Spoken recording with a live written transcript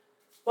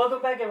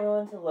Welcome back,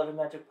 everyone, to the Loaded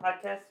Magic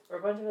Podcast, where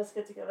a bunch of us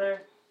get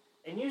together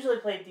and usually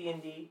play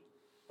D&D,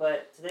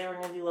 but today we're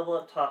going to do Level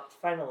Up Talks,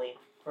 finally,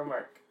 for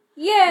Merc.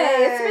 Yay!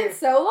 It's been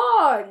so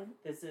long!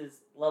 This is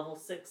Level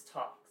 6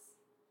 Talks.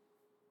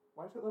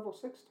 Why is it Level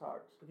 6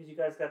 Talks? Because you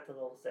guys got to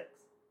Level 6.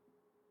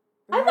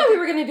 I thought we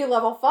were going to do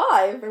Level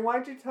 5. Then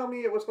why'd you tell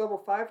me it was Level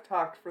 5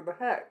 Talks for the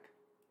heck?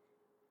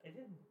 I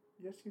didn't.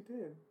 Yes, you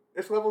did.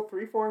 It's Level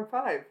 3, 4, and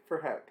 5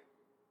 for heck.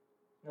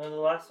 No, the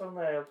last one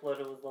that I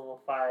uploaded was Level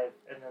 5,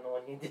 and then the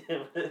one you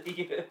did with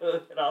you,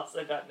 it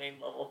also got named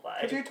Level 5.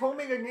 Because you told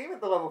me to name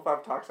it the Level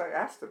 5 Talks, I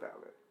asked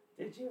about it.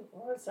 Did you?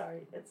 Oh, I'm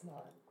sorry, it's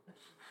not.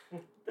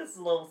 This is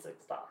Level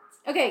 6 Talks.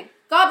 Okay,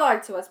 God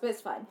lied to us, but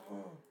it's fine.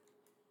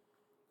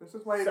 This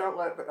is why you don't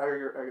let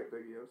edit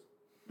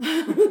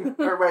videos.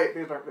 Or wait,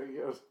 these aren't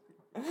videos.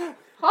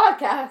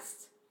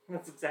 Podcast.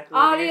 That's exactly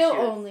what Audio the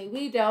issue is. only.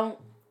 We don't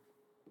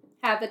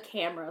have the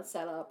camera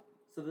set up.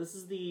 So this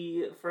is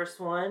the first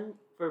one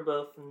for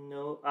both.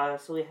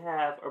 So we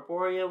have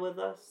Arborea with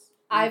us.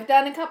 I've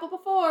done a couple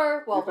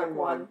before. Well, You've done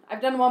one.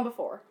 I've done one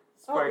before.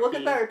 Sparky. Oh, look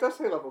at that. It does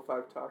say Level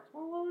 5 Talks.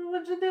 Well, why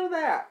would you do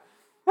that?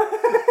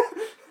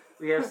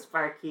 We have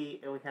Sparky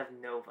and we have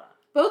Nova.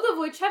 Both of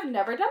which have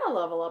never done a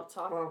level up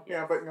talk. Well,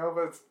 yeah, but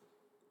Nova's...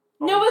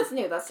 Nova's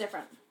new. That's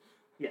different.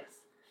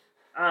 Yes.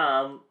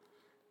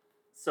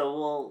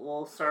 So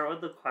we'll start with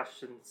the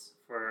questions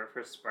for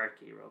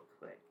Sparky real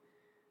quick.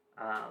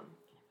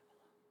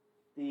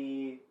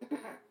 The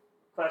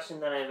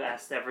question that I've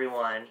asked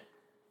everyone.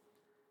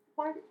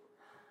 Why?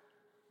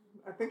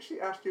 I think she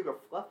asked you to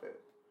fluff it.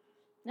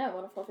 No, I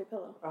want a fluffy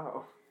pillow.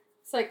 Oh.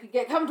 So I could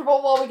get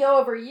comfortable while we go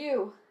over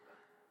you.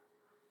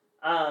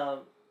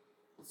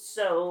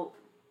 So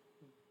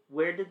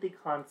where did the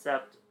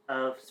concept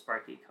of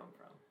Sparky come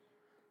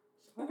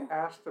from? Someone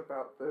asked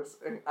about this,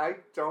 and I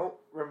don't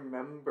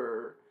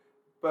remember,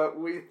 but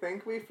we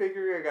think we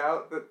figured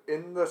out that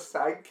in the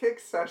sidekick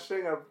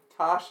session of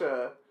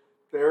Tasha,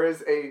 there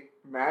is a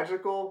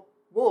magical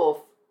wolf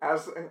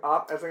as an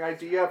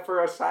idea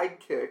for a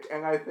sidekick,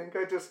 and I think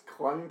I just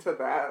clung to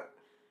that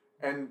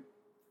and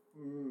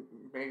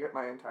made it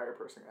my entire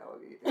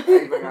personality,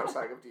 even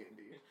outside of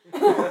D&D.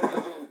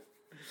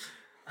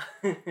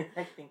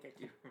 I think I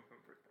do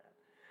remember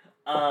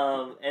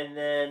that. And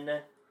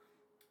then,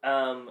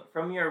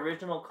 from your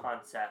original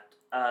concept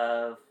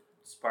of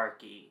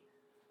Sparky,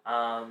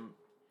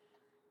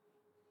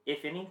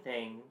 if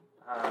anything,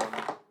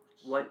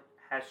 what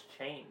has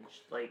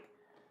changed?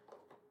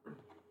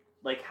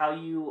 Like how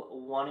you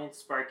wanted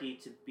Sparky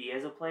to be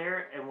as a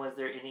player, and was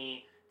there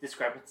any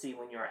discrepancy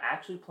when you were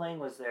actually playing?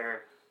 Was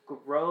there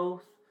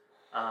growth?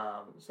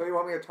 So you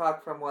want me to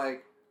talk from,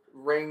 like,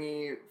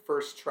 rainy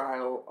first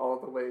trial all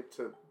the way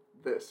to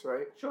this,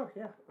 right? Sure,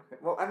 yeah. Okay.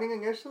 Well, I mean,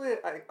 initially,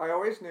 I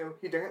always knew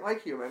he didn't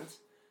like humans.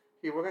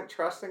 He wouldn't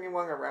trust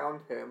anyone around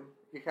him.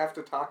 He'd have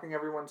to talk in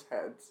everyone's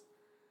heads.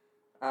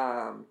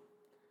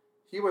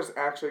 He was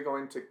actually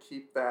going to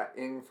keep that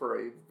in for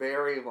a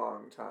very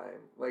long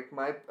time. Like,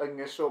 my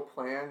initial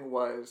plan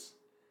was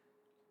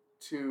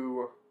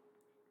to...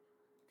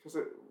 Because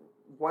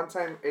once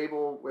I'm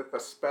able with a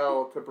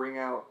spell to bring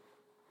out,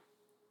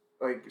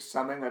 like,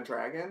 summon a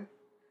dragon,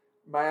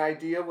 my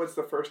idea was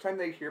the first time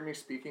they hear me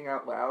speaking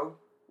out loud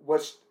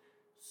was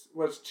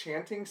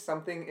chanting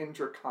something in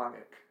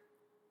Draconic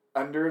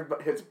under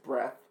his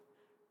breath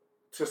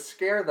to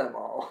scare them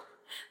all.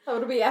 That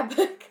would be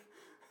epic.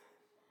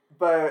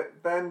 But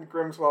then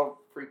Grimswell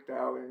freaked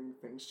out and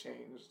things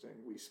changed and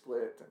we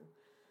split. And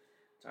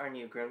Darn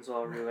you,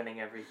 Grimswell ruining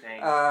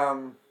everything.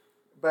 And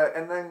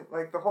then,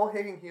 like, the whole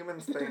hating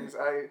humans things,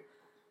 I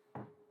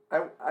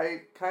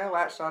kind of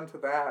latched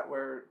onto that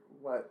where,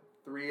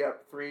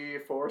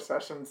 4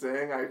 sessions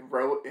in, I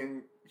wrote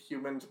in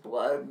humans'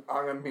 blood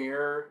on a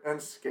mirror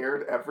and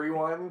scared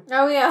everyone.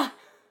 Oh, yeah.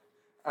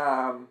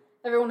 Um,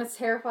 Everyone is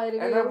terrified of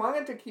you. And I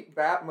wanted to keep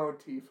that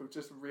motif of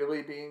just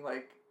really being,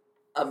 like,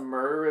 a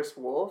murderous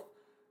wolf.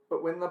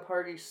 But when the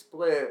party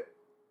split,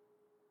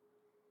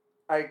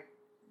 I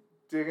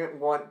didn't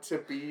want to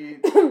be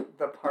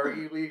the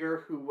party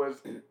leader who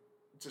was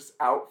just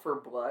out for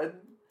blood.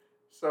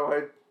 So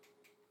I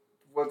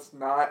was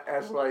not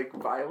as, like,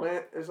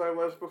 violent as I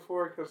was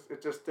before because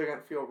it just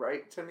didn't feel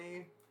right to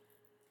me.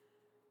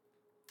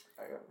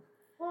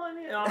 Well, I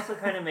mean, it also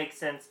kind of makes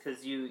sense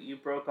because you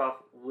broke off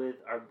with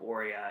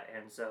Arborea,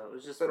 and so it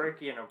was just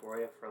Sparky and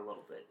Arborea for a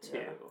little bit, too.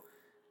 Yeah.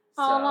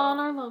 All on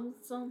our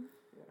lonesome.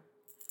 Yeah.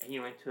 And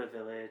you went to a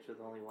village with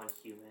only one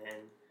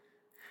human.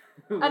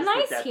 A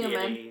nice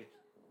human.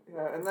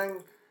 Yeah, and then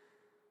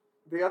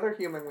the other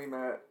human we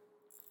met,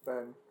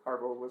 then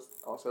Harville, was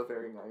also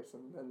very nice,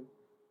 and then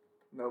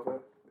Nova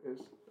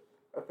is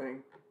a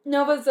thing.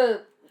 Nova's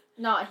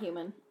not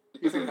human.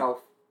 He's an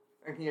elf,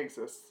 and he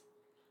exists.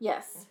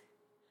 Yes.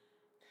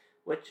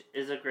 Which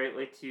is a great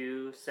way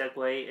to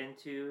segue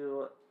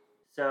into...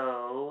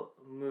 So,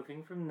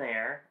 moving from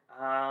there,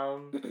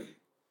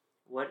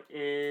 what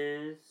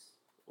is...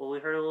 Well, we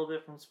heard a little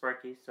bit from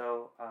Sparky,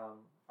 so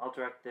I'll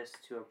direct this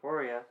to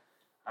Arborea.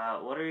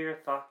 What are your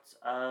thoughts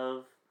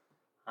of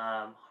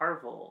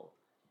Harville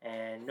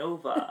and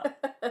Nova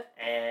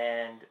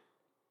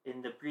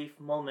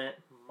moment,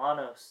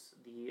 Monos,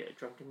 the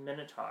drunken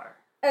minotaur.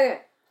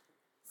 Okay.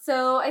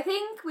 So, I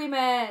think we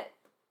met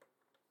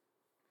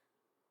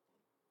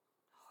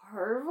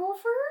Harville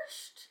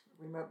first?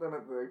 We met them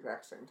at the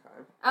exact same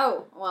time.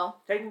 Oh,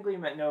 well. Technically,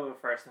 we met Nova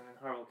first, and then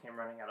Harville came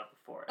running out of the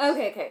forest.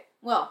 Okay.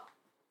 Well,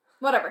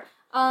 whatever.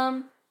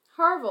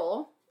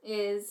 Harville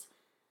is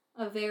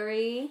a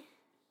very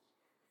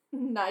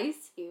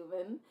nice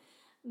human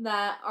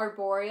that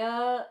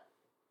Arborea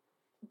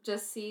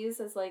just sees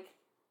as, like,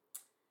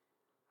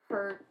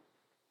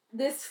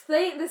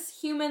 this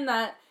human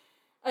that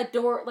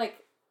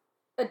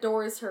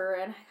adores her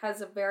and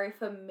has a very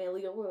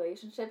familial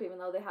relationship, even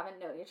though they haven't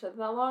known each other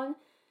that long.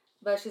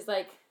 But she's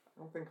like, I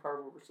don't think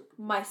Harville reciprocates.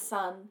 my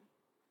son.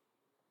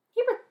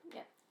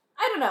 Yeah.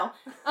 I don't know.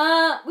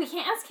 We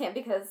can't ask him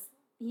because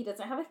he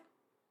doesn't have a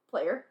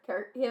player.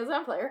 He doesn't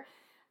have a player.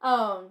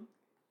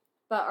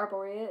 But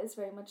Arborea is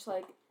very much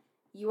like,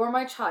 you are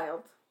my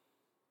child.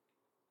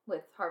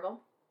 With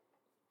Harville.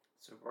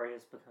 So Arborea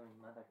is becoming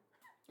mother.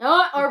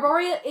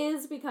 Arborea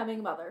is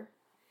becoming mother.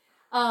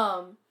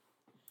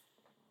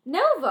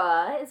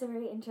 Nova is a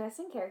very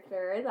interesting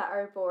character that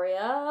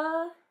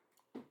Arborea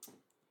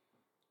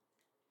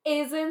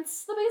isn't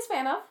the biggest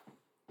fan of.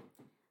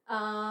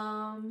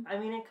 I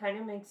mean, it kind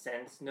of makes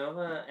sense.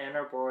 Nova and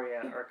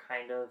Arborea are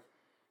kind of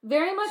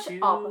very much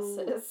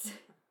opposites.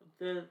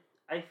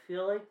 I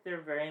feel like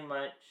they're very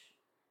much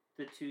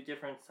the two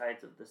different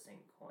sides of the same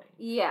coin.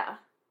 Yeah.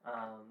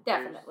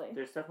 Definitely.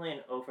 There's definitely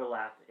an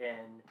overlap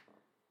in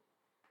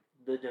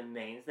the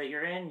domains that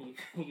you're in.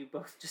 You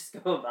both just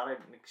go about it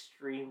in an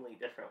extremely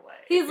different way.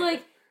 He's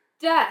like,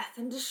 death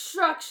and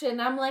destruction.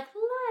 I'm like,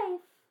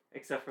 life.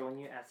 Except for when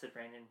you acid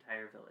rain an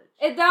entire village.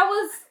 That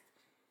was,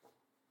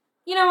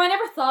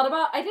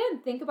 I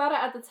didn't think about it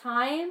at the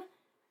time,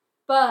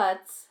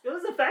 but it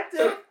was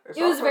effective.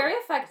 It was very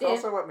effective.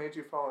 It's also what made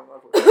you fall in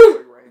love with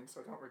acid rain,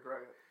 so don't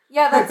regret it.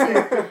 Yeah, that's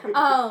it.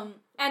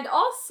 And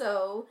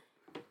also,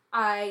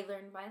 I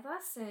learned my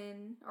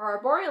lesson,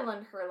 or Arborea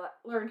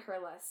learned her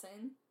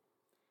lesson,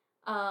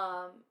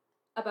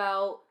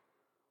 about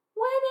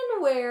when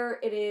and where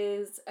it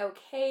is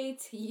okay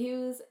to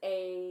use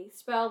a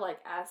spell like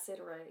Acid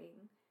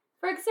Rain.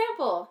 For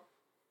example,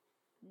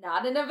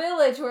 not in a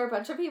village where a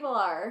bunch of people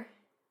are.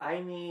 I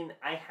mean,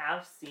 I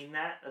have seen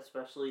that,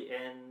 especially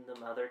in the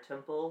Mother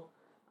Temple,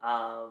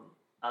 of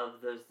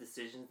those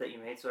decisions that you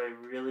made, so I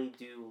really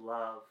do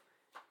love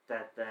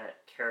that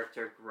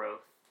character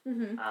growth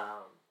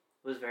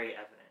was very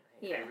evident.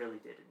 I really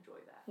did enjoy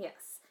that.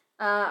 Yes.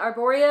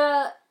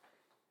 Arborea,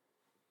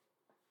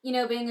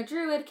 being a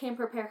druid, can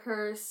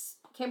prepare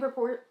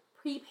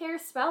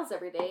spells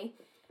every day.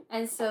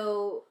 And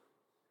so,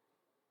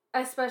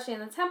 especially in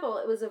the temple,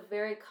 it was a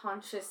very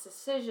conscious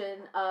decision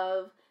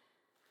of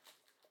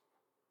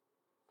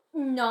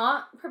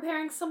not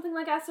preparing something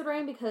like Acid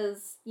Rain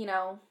because,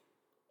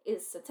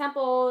 it's a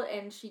temple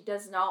and she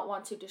does not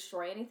want to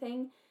destroy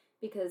anything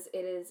because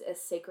it is a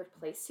sacred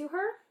place to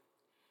her.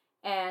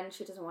 And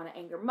she doesn't want to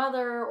anger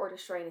Mother or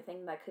destroy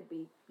anything that could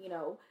be,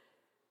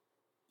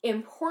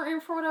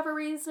 important for whatever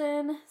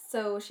reason.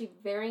 So she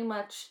very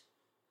much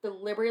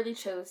deliberately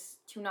chose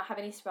to not have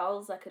any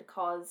spells that could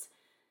cause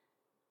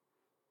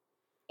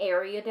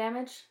area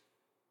damage.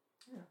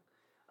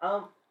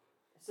 Yeah.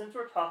 Since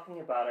we're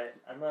talking about it,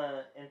 I'm going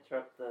to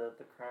interrupt the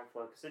current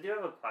flow because I do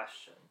have a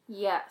question.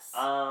 Yes.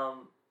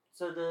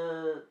 So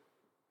the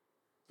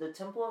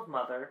Temple of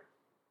Mother,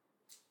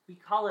 we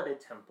call it a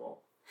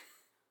temple.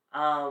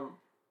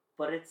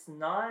 But it's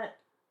not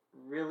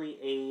really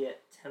a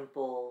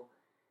temple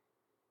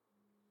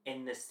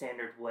in the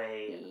standard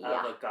way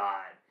of a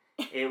god.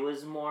 It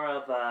was more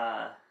of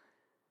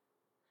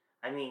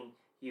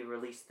you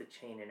released the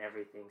chain and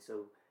everything,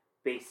 so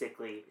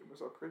basically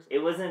it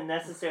wasn't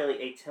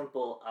necessarily a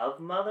temple of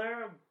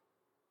Mother,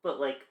 but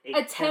like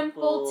a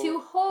temple to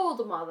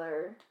hold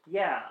Mother.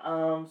 Yeah.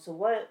 So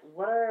what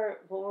were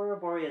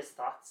Arborea's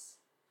thoughts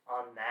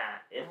on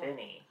that, if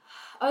any?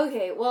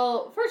 Okay,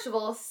 well, first of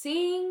all,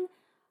 seeing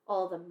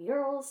all the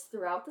murals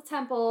throughout the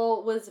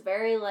temple was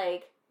very,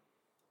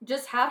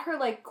 just had her,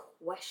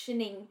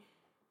 questioning,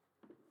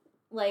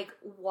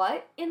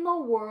 what in the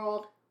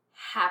world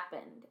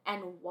happened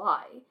and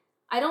why.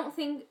 I don't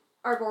think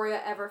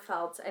Arborea ever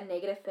felt a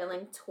negative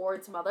feeling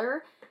towards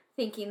Mother,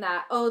 thinking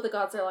that, the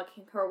gods are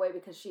locking her away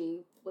because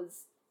she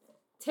was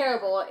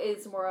terrible.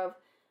 Is more of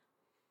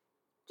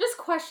just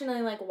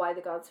questioning, why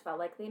the gods felt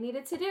like they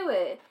needed to do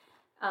it.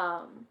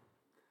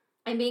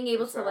 And being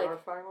able to, our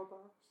final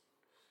boss?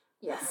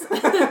 Yes.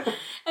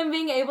 And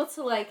being able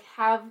to,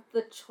 have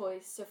the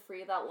choice to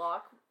free that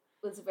lock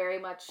was very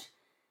much,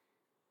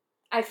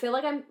 I feel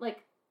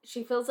like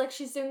she feels like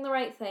she's doing the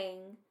right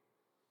thing,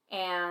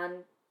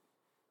 and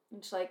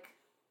it's,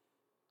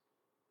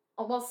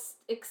 almost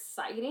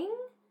exciting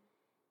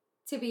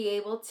to be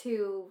able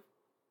to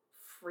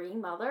free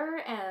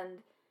Mother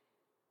and,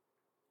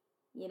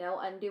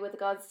 undo what the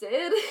gods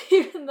did,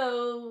 even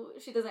though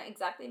she doesn't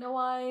exactly know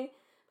why.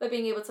 But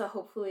being able to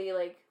hopefully,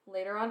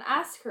 later on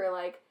ask her,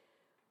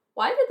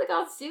 why did the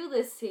gods do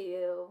this to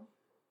you?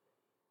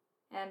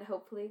 and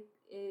hopefully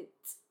it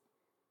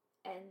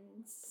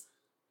ends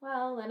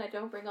well, and I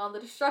don't bring on the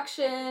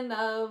destruction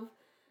of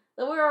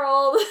the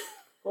world.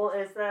 Well,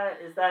 is that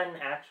an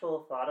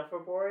actual thought of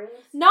Arborea's?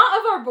 Not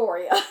of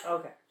Arborea.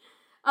 Okay.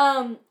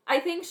 I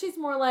think she's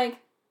more like,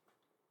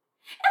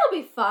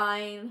 it'll be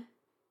fine.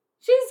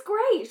 She's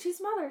great.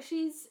 She's mother.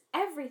 She's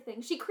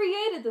everything. She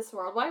created this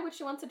world. Why would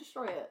she want to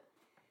destroy it?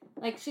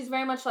 Like, she's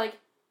very much like,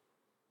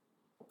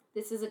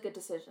 this is a good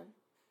decision.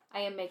 I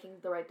am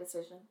making the right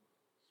decision.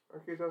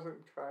 Sparky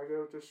doesn't try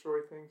to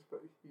destroy things,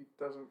 but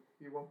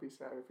he won't be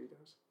sad if he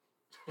does.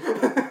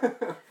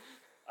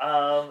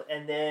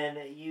 And then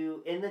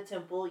in the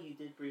temple, you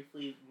did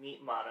briefly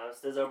meet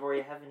Manos. Does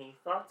Arborea have any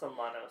thoughts on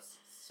Manos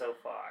so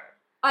far?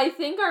 I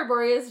think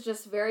Arborea is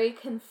just very,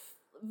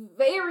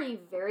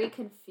 very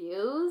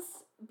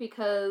confused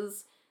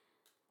because...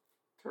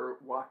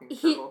 Walking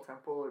Turtle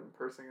Temple and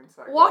pursing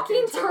inside.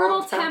 Walking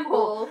Turtle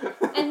Temple.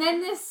 And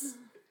then this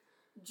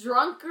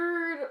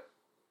drunkard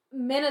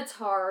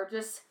Minotaur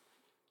just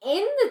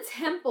in the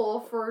temple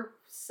for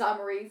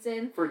some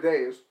reason. For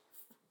days.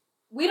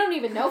 We don't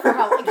even know for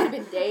how long. It could have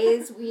been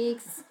days,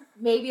 weeks,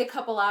 maybe a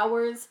couple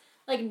hours.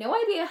 Like, no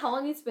idea how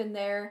long he's been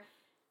there.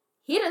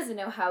 He doesn't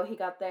know how he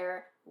got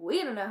there.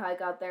 We don't know how he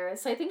got there.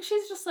 So I think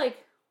she's just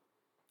like,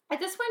 at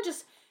this point,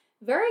 just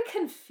very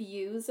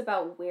confused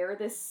about where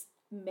this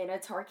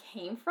Minotaur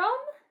came from.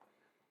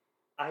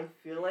 I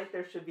feel like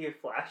there should be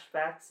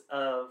flashbacks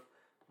of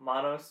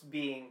Manos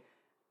being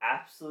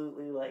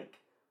absolutely, like,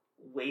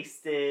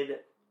 wasted,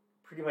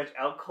 pretty much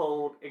out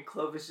cold, and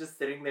Clovis just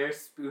sitting there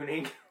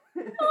spooning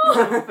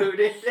some food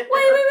in there.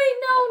 Wait,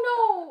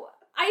 no.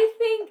 I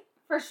think,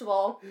 first of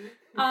all,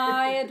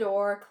 I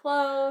adore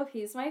Clove.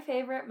 He's my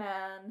favorite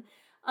man.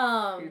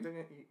 He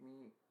didn't eat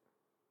meat.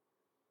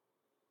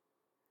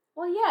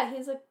 Well, yeah,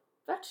 he's a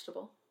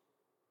vegetable.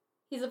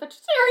 He's a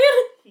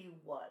vegetarian. He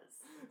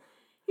was.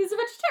 He's a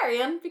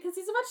vegetarian because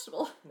he's a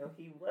vegetable. No,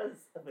 he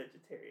was a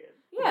vegetarian.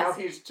 Yes. Now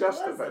he's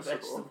just a was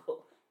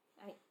vegetable.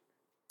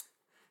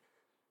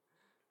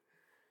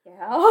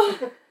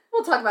 Yeah.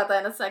 We'll talk about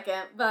that in a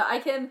second. But I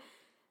can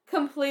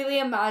completely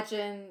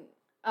imagine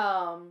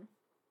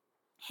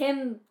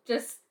him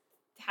just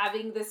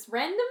having this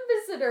random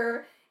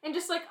visitor and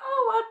just like,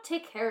 oh, I'll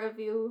take care of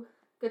you,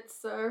 good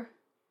sir.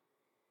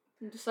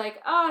 And just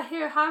like,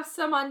 here, have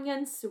some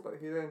onion soup. But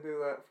he didn't do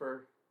that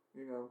for,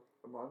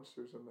 the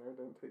monsters in there.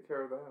 Didn't take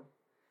care of them.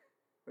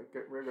 Like,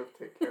 get rid of,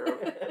 take care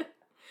of.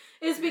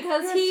 It's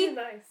because too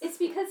nice. It's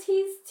because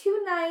he's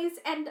too nice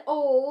and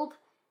old,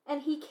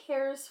 and he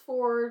cares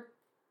for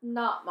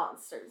not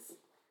monsters.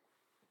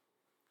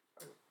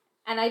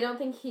 And I don't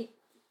think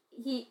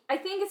I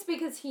think it's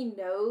because he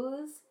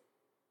knows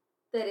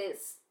that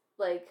it's,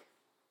 like,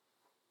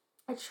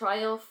 a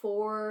trial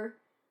for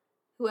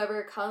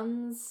whoever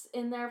comes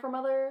in there for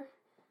Mother.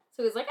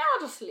 So he's like,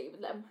 I'll just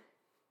leave them.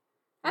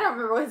 I don't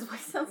remember what his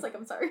voice sounds like,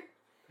 I'm sorry.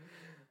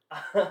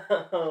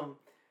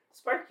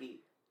 Sparky,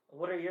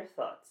 what are your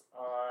thoughts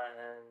on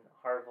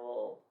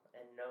Harville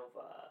and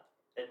Nova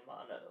and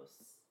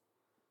Manos?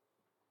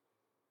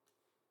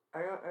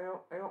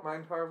 I don't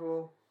mind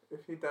Harville.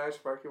 If he dies,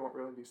 Sparky won't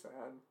really be sad.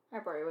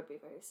 Arborea would be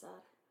very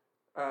sad.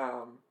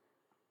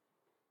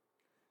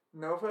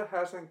 Nova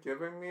hasn't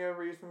given me a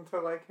reason to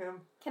like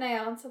him. Can I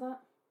answer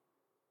that?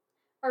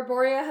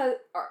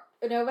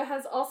 Nova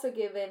has also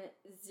given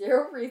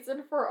zero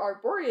reason for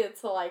Arborea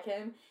to like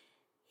him.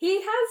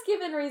 He has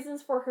given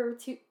reasons for her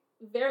to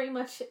very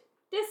much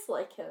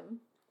dislike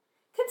him.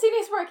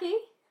 Continue, Sparky.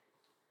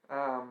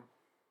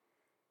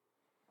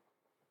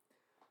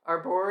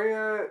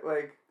 Arborea,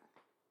 like,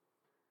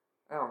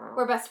 I don't know.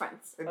 We're best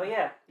friends. Oh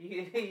yeah,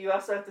 you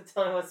also have to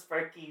tell me what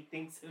Sparky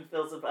thinks and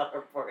feels about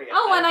Arborea.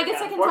 Oh, and I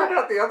guess I can What talk.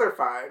 about the other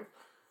 5?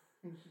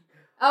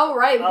 Oh,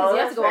 right, because you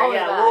have to go all the way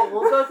back.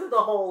 We'll go through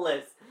the whole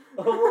list.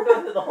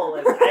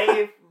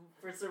 I,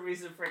 for some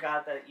reason,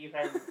 forgot that you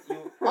had... this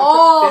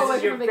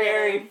is your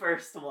very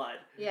first one.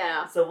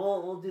 Yeah. So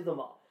we'll do them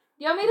all.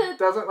 You want me to...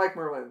 Doesn't like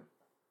Merlin.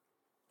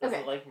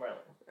 Doesn't like Merlin.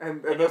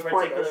 And any this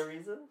point, particular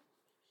reason?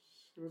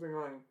 She was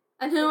annoying.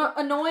 An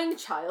annoying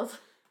child.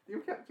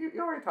 You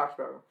already talked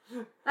about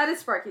him. That is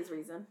Sparky's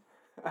reason.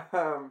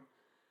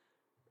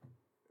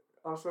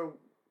 Also,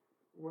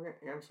 wouldn't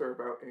answer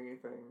about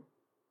anything.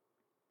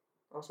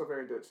 Also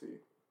very ditzy.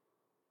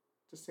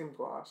 Just seems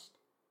lost.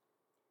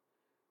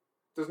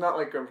 Does not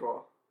like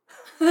Grimswall.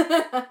 Does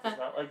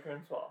not like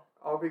Grimswall.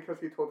 All because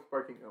he told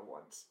Sparky no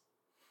once.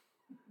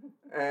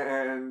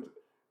 And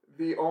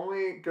the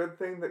only good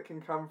thing that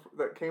came from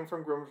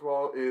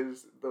Grimswall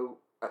is the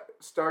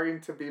starting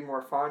to be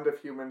more fond of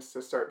humans,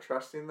 to start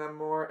trusting them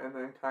more, and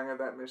then kind of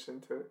that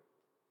mission to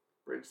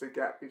bridge the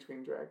gap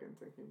between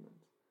dragons and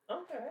humans.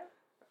 Okay.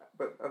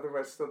 But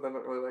otherwise, still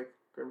doesn't really like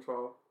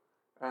Grimswall.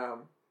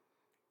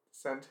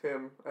 Sent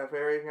him a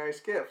very nice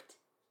gift.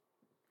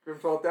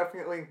 Grimswall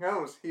definitely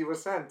knows he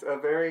was sent a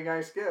very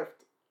nice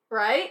gift.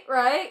 Right?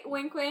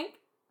 Wink, wink.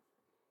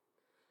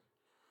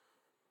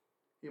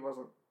 He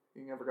wasn't.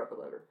 He never got the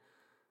letter.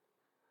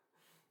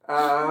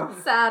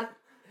 Sad.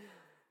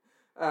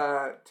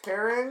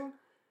 Taryn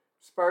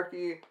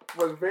Sparky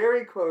was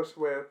very close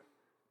with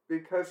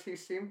because he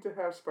seemed to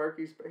have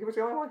Sparky's back. He was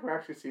the only one who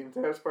actually seemed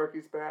to have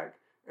Sparky's back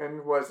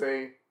and was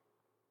a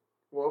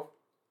wolf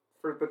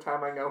for the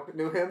time I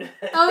knew him.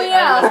 Oh,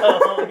 yeah.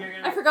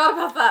 I forgot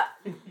about that.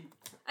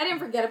 I didn't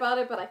forget about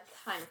it, but I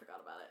kind of forgot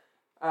about it.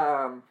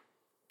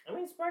 I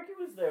mean, Sparky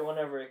was there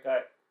whenever it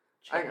got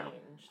changed. I know.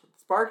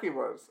 Sparky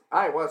was.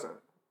 I wasn't.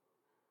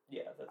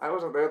 Yeah, I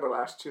wasn't there the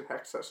last 2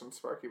 Heck sessions.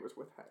 Sparky was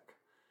with Heck.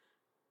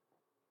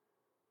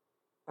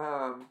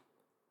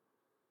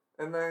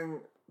 And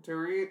then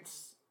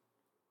Dorit's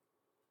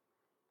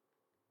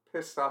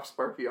pissed off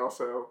Sparky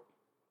also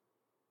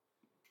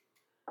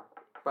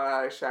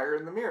by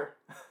shattering the mirror.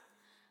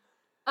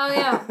 Oh,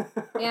 yeah.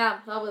 Yeah,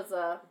 that was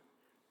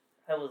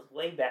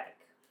way back.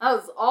 That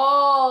was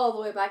all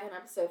the way back in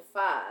episode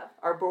 5.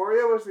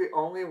 Arborea was the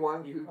only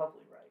one You're who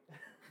probably right.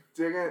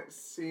 didn't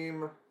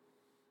seem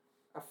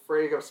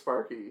afraid of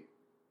Sparky,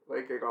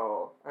 like, at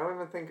all. I don't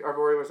even think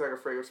Arborea was, like,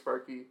 afraid of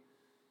Sparky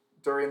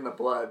during the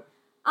blood.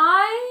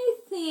 I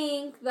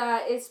think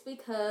that it's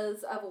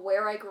because of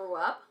where I grew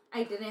up.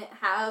 I didn't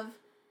have...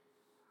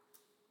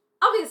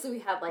 Obviously, we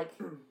had, like,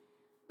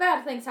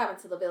 bad things happen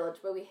to the village,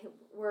 but we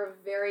were a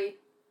very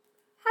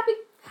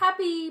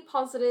happy,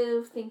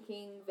 positive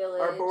thinking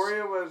village.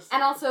 Arborea was...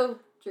 And also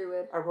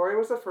Druid. Arborea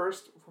was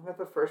one of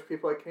the first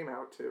people I came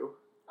out to.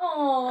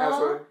 Aww. As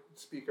a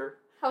speaker.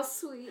 How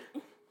sweet.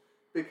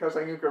 Because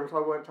I knew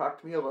Grimswell wouldn't talk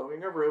to me alone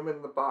in a room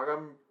in the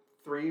bottom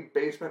 3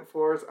 basement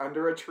floors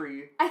under a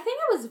tree. I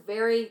think I was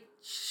very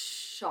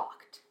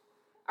shocked.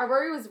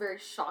 Arborea was very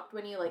shocked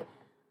when you, like,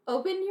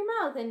 opened your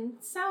mouth and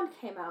sound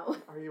came out.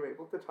 Are you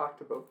able to talk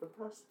to both of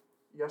us?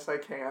 Yes, I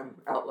can.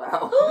 Out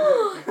loud.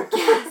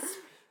 Yes.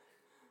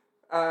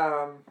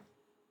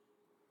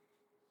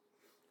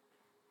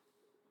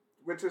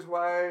 Which is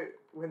why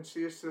when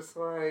she's just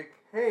like,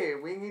 hey,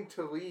 we need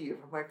to leave.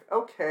 I'm like,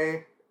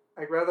 okay.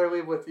 I'd rather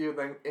leave with you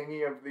than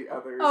any of the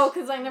others. Oh,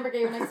 because I never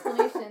gave an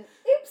explanation.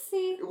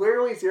 Oopsie.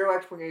 Literally 0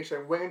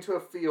 explanation. Went into a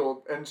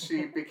field and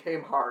she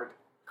became hard.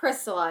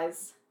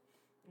 Crystallized.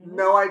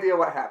 No idea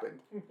what happened.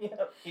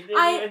 Yep, he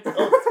didn't even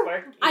tell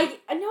Sparky. I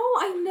know.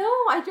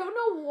 I don't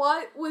know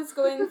what was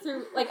going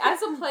through. Like,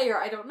 as a player,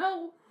 I don't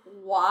know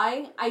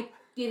why I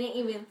didn't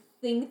even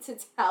think to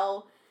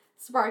tell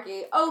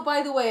Sparky, oh,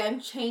 by the way, I'm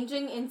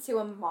changing into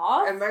a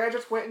moth. And then I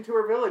just went into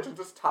her village and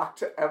just talked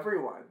to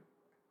everyone.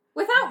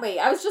 Without me.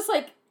 I was just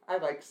like... I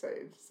liked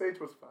Sage. Sage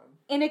was fun.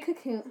 In a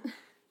cocoon.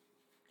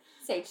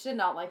 Sage did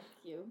not like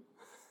you.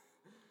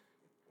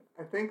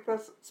 I think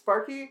that's...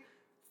 Sparky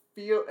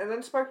and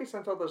then Sparky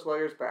sent all those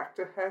letters back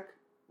to Heck,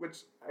 which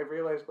I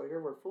realized later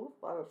were full of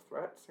a lot of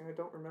threats, and I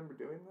don't remember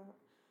doing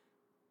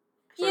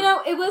that. You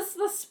know, it was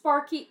the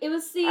Sparky... It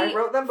was the I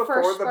wrote them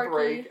before the Sparky.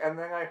 break, and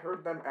then I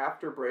heard them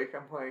after break.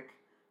 I'm like...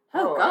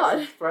 Oh, God.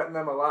 I threatened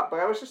them a lot,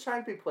 but I was just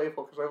trying to be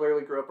playful, because I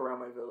literally grew up around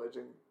my village,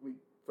 and we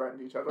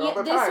threatened each other all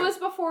the time. This was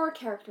before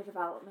character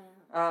development.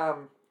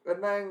 And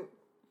then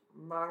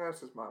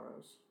Manos is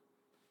Manos.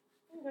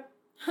 Okay.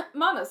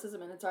 Manos is a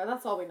Minotaur,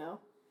 that's all we know.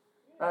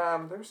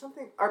 There's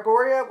something...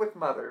 Arborea with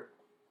Mother.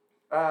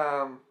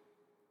 I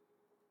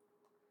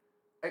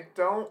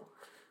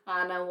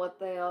know what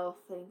they all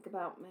think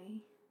about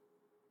me.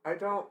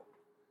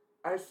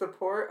 I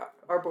support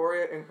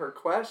Arborea in her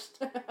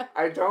quest.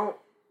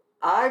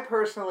 I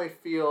personally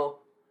feel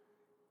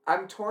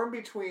I'm torn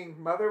between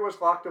Mother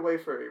was locked away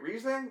for a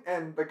reason,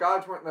 and the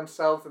gods weren't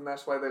themselves, and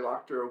that's why they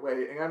locked her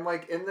away. And I'm,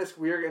 like, in this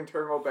weird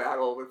internal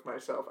battle with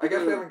myself. I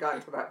guess we haven't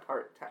gotten to that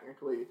part,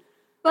 technically.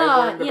 But,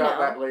 I learned about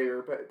that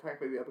later, but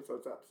technically the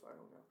episode's up, so I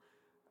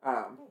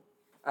don't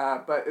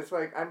know. But it's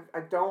like,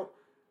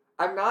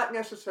 I'm not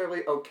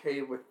necessarily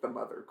okay with the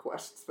Mother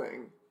quest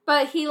thing.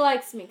 But he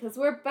likes me, because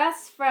we're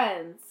best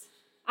friends.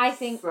 I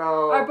think so,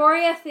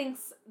 Arborea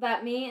thinks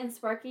that me and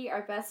Sparky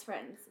are best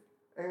friends.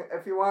 And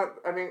if you want,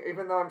 I mean,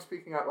 even though I'm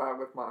speaking out loud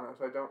with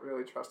Manos, I don't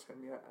really trust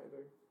him yet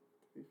either,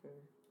 to be fair.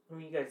 I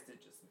mean, you guys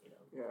did just meet him.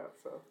 Yeah,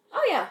 so.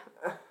 Oh, yeah.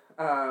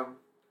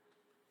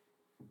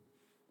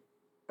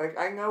 Like,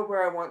 I know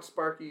where I want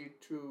Sparky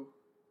to...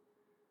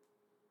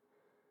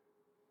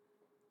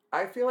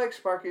 I feel like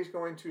Sparky's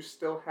going to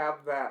still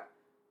have that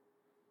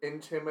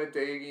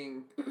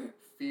intimidating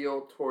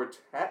feel towards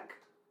Heck,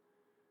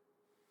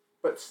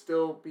 but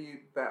still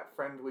be that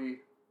friendly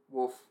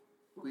wolf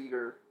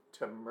leader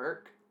to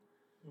Merc.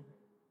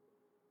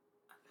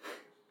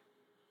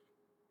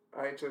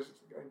 I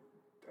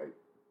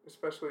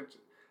especially,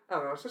 I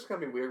don't know, it's just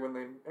going to be weird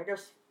when I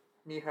guess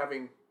me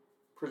having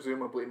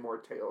presumably more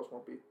tails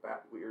won't be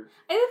that weird.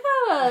 I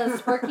think that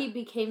Sparky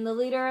became the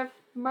leader of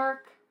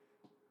Merc.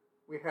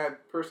 We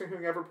had person who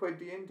never played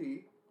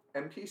D&D,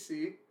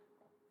 NPC,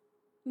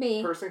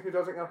 me, person who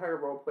doesn't know how to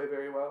roleplay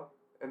very well,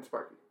 and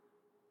Sparky.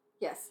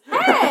 Yes.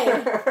 Hey!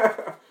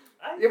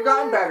 You've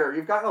gotten better.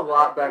 You've gotten a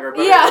lot better.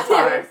 But yeah. You've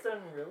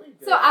done really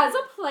good. So as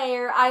a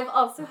player, I've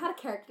also had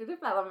character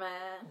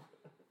development.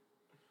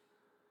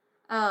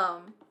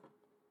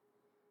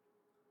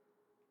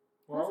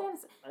 Well,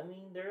 I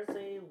mean, there's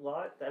a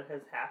lot that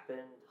has happened.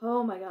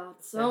 Oh my god,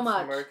 so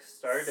much. Merc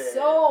started.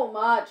 So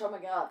much, oh my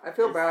god. I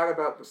feel bad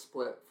about the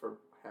split for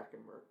Hack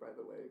and Merc, by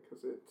the way,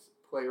 because it's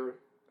player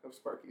of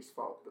Sparky's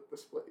fault that the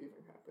split even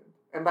happened.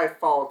 And by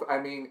fault, I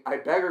mean, I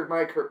beggared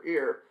my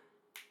career.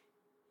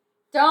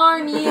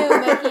 Darn you,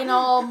 making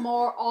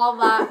all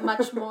that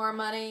much more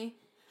money.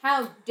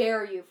 How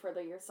dare you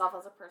further yourself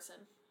as a person?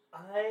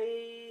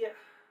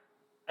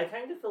 I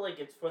kind of feel like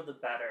it's for the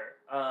better,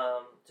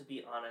 to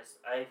be honest.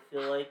 I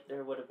feel like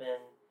there would have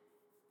been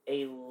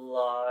a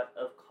lot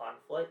of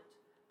conflict.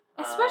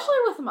 Especially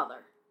with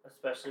Mother.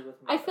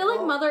 I feel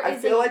like Mother is I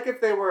feel like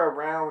if they were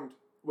around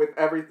with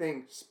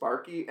everything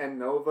Sparky and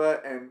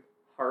Nova and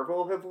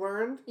Harville have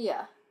learned,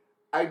 yeah,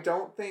 I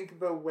don't think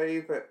the way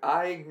that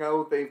I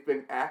know they've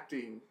been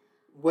acting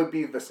would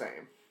be the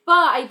same. But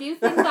I do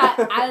think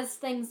that as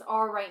things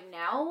are right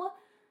now,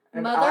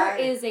 Mother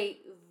is a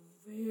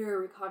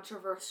very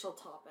controversial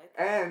topic.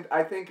 And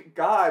I think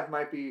God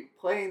might be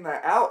playing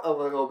that out a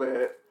little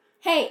bit.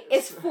 Hey,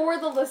 it's for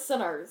the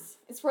listeners.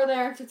 It's for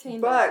their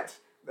entertainment. But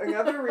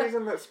another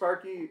reason that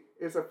Sparky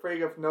is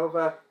afraid of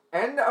Nova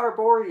and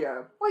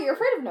Arborea... Wait, you're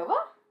afraid of Nova?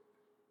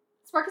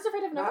 Sparky's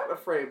afraid of Nova? Not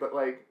afraid, but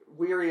like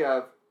weary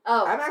of...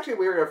 Oh. I'm actually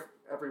weary of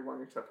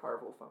everyone except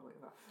Harville, funnily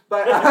enough.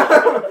 But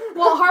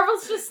well,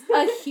 Harville's just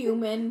a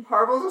human.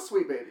 Harville's a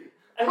sweet baby.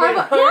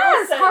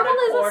 Harville is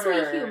a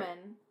sweet human.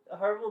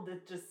 Harville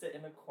did just sit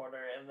in a corner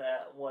in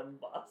that one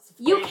boss.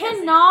 You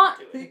cannot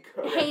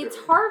hate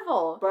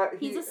Harville. But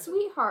he's a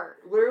sweetheart.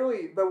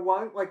 Literally, the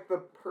one, like, the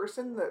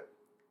person that...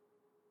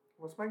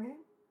 What's my name?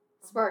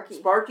 Sparky.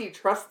 Sparky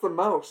trusts the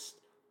most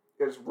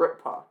is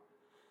Ritpaw.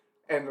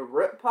 And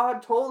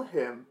Ritpaw told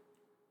him,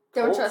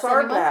 don't trust are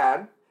anyone.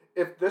 Bad.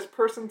 If this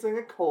person's in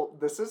a cult,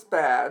 this is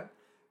bad.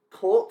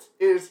 Cult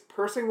is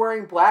person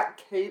wearing black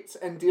capes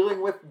and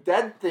dealing with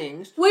dead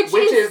things. Which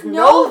is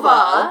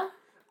Nova.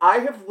 I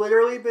have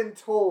literally been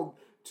told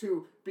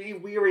to be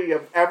weary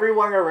of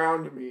everyone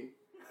around me.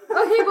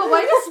 Okay, but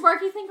why does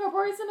Sparky think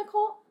Arborea's in a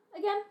cult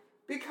again?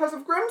 Because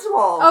of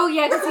Grimswald. Oh,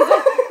 yeah,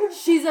 because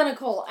she's in a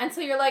cult. And so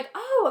you're like,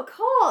 oh, a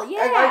cult,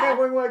 yeah. And I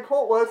didn't know what a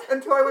cult was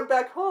until I went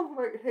back home. I'm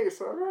like, hey,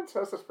 so everyone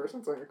says this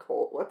person's in a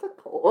cult. What's a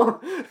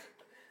cult?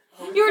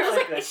 You were just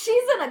like,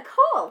 she's in a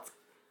cult.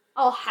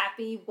 All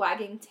happy,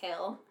 wagging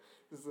tails.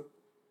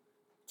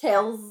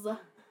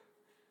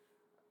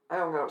 I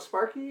don't know.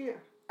 Sparky,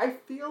 I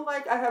feel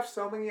like I have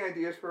so many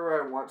ideas for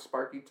where I want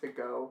Sparky to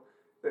go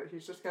that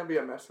he's just going to be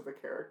a mess of a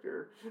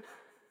character.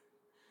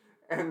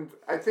 And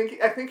I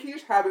think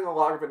he's having a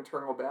lot of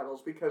internal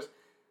battles because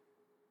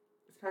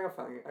it's kind of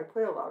funny. I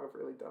play a lot of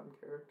really dumb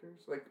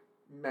characters, like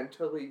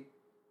mentally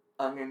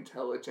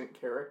unintelligent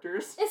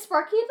characters. Is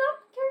Sparky a dumb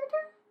character?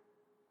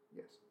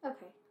 Yes.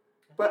 Okay.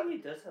 But he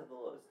does have the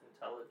lowest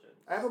intelligence.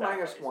 I have a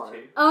 -1.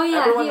 Too. Oh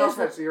yeah, everyone else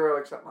has 0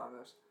 except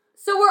Manus.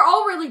 So we're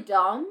all really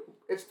dumb.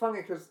 It's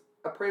funny because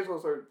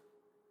appraisals are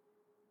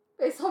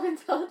based off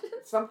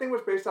intelligence. Something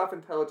was based off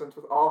intelligence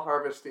with all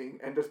harvesting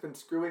and just been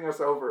screwing us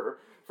over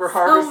for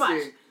harvesting.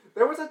 Much.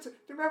 There was do you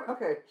remember?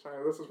 Okay,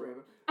 sorry, this is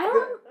random. I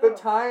don't. The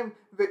time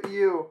that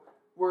you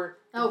were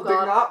did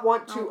not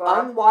want to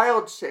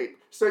unwild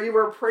shape, so you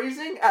were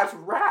praising as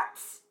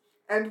rats,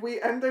 and we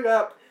ended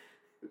up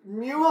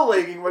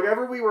mutilating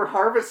whatever we were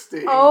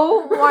harvesting.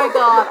 Oh my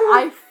god,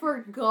 I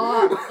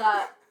forgot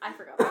that. I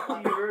forgot that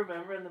one. Do you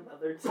remember in the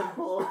Mother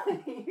Temple,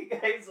 you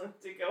guys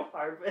went to go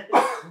harvest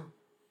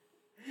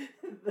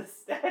the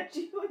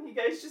statue and you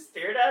guys just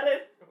stared at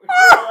it? We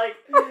were like,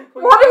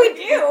 what do we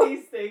do? Get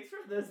these things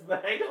from this,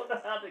 but I don't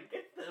know how to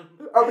get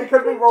them. Oh,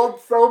 because we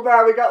rolled so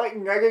bad. We got like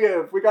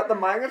negative. We got the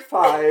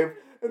 -5,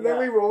 and then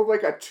we rolled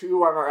like a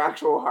 2 on our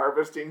actual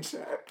harvesting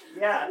check.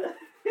 Yeah.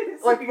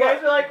 So like you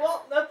guys are like,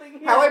 well, nothing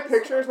here. How I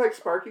picture is like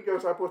Sparky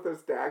goes up with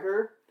his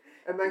dagger,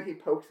 and then he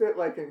pokes it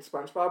like in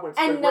SpongeBob when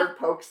Squidward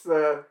pokes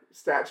the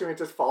statue and it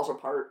just falls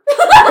apart.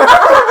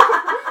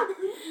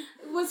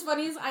 What's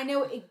funny is I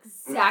know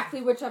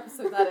exactly which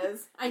episode that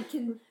is. I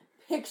can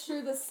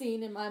picture the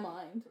scene in my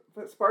mind.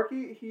 But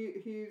Sparky,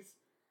 he's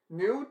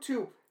new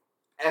to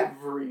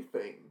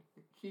everything.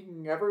 He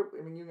never,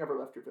 I mean, you never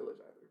left your village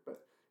either, but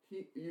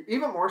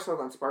even more so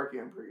than Sparky,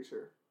 I'm pretty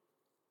sure.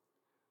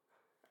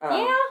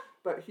 Yeah.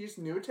 But he's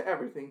new to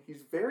everything.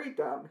 He's very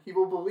dumb. He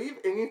will believe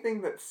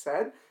anything that's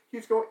said.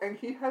 And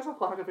he has a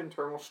lot of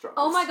internal struggles.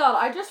 Oh my god,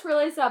 I just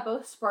realized that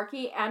both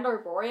Sparky and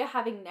Arborea,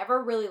 having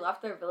never really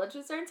left their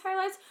villages their entire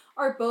lives,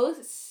 are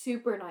both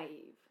super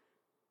naive.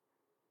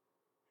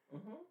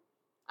 Mm-hmm.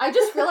 I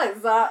just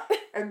realized that.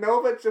 And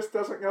Nova just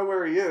doesn't know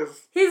where he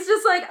is. He's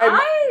just like,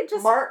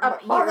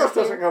 Marcos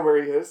doesn't know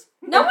where he is.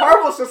 No, and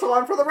Marvel's just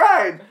along for the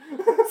ride.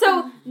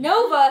 So,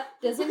 Nova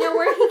doesn't know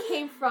where he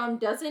came from,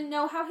 doesn't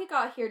know how he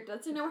got here,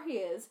 doesn't know where he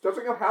is.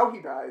 Doesn't know how he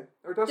died.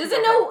 Or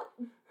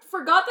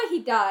Forgot that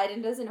he died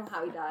and doesn't know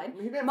how he died.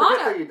 He didn't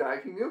forget that he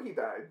died. He knew he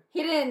died.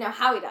 He didn't know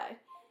how he died.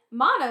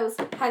 Manos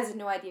has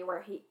no idea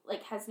where he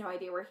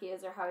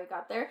is or how he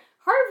got there.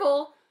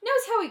 Harville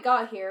knows how he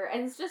got here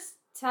and is just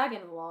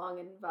tagging along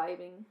and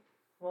vibing.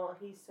 Well,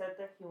 he said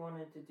that he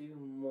wanted to do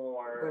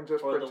more Than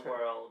just for the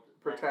world.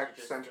 protect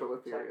than to Central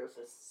protect Etherius.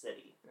 the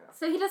city. Yeah.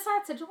 So he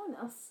decided to join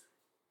us.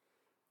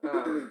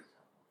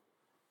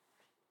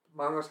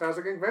 Among Us has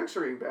an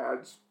adventuring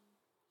badge.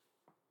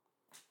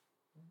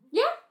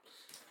 Yeah.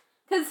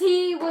 Because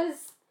he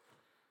was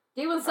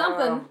doing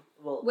something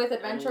Well, with I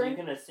mean, adventuring. you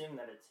can assume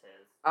that it's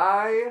his.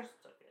 I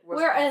Just took it.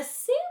 We're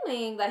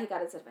assuming that he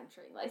got his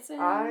adventuring license.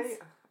 I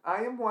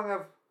am one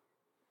of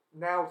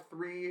now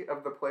 3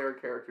 of the player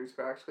characters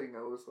who actually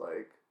knows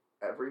like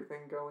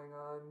everything going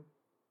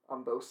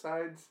on both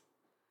sides.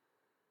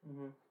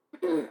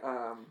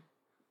 Mm-hmm.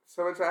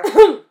 So it's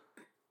actually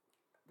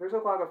there's a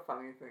lot of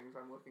funny things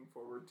I'm looking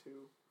forward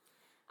to.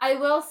 I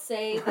will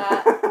say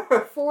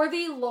that for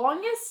the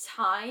longest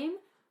time,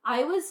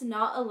 I was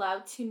not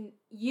allowed to.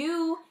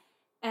 You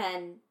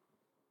and,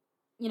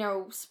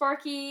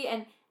 Sparky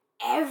and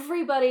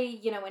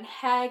everybody, in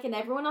Heck and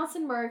everyone else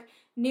in Merc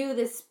knew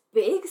this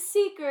big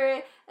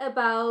secret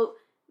about,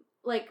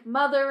 like,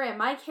 Mother and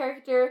my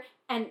character,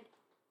 and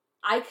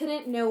I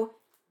couldn't know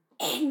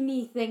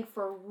anything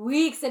for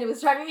weeks, and it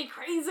was driving me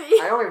crazy.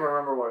 I don't even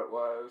remember what it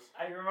was.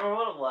 I remember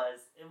what it was.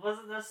 It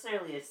wasn't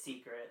necessarily a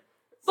secret.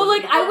 But,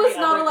 like, I was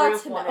not allowed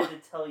to know. I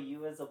wanted to tell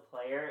you as a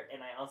player,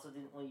 and I also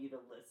didn't want you to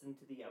listen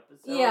to the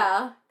episode.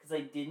 Yeah. Because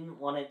I didn't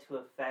want it to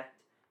affect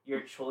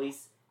your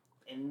choice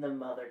in the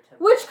Mother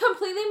Temple. Which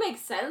completely makes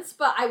sense,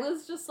 but I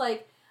was just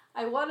like,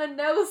 I want to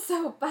know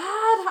so bad.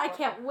 I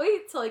can't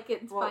wait till I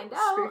get to find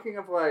out. Speaking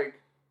of, like,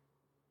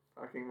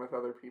 talking with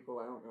other people,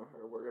 I don't know how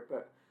to word it,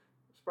 but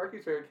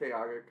Sparky's very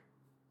chaotic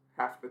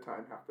half the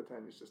time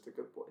he's just a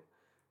good boy.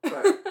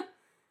 But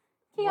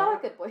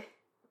chaotic good boy.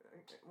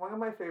 One of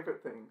my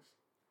favorite things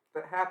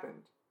that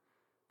happened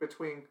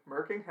between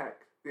Merc and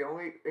Heck, the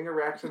only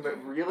interaction that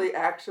really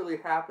actually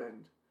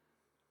happened,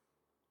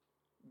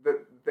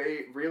 that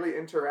they really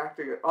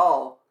interacted at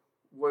all,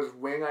 was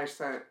when I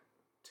sent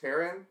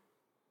Taryn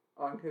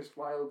on his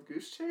wild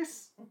goose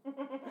chase.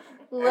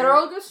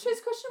 Literal goose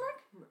chase, question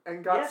mark?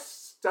 And got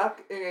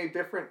stuck in a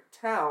different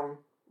town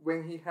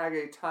when he had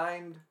a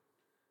timed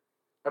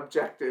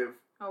objective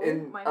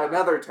in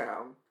another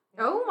town.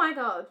 Oh my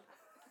god.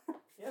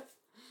 Yep.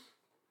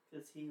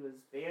 Because he was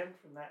banned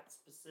from that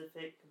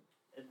specific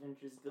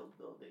Adventures Guild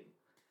building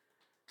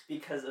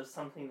because of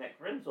something that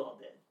Grimswall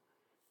did.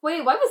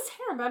 Wait, why was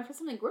Taryn banned for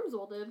something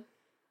Grimswall did?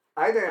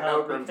 I didn't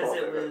know Grimswall because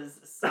did it was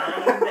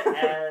signed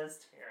as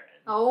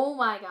Taryn. Oh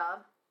my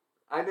god.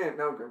 I didn't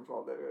know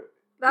Grimswall did it.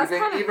 That's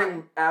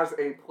even as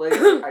a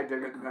player, I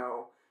didn't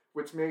know,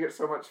 which made it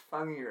so much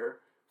funnier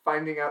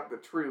finding out the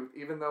truth,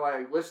 even though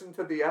I listened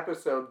to the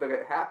episode that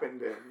it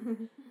happened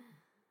in.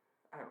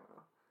 I don't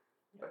know.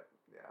 But,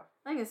 yeah.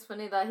 I think it's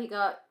funny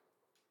that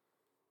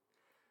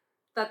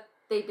that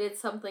they did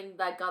something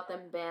that got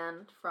them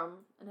banned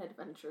from an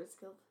Adventurers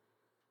Guild.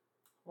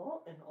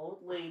 Well, an old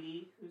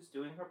lady who's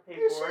doing her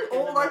Is paperwork. she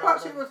old? I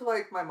thought she was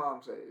like my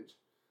mom's age.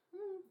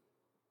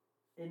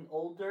 An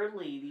older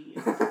lady,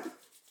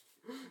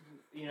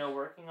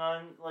 working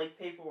on like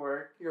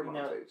paperwork. Your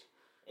mom's age.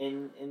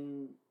 In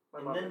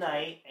the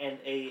night, and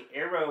a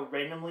arrow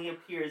randomly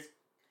appears,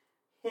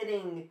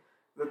 hitting.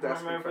 The desk. I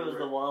don't remember if it was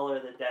the wall or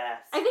the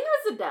desk. I think it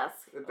was the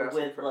desk. The desk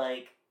with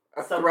like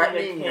a something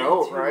threatening akin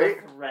note, to right?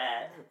 A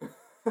threat.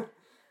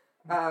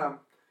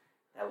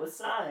 That was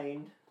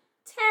signed.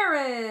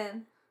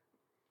 Taryn.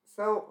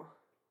 So,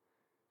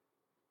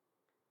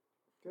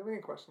 do you have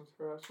any questions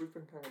for us? We've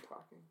been kind of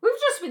talking. We've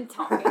just been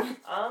talking.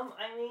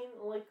 I mean,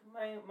 like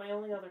my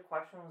only other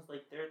question was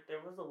like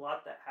there was a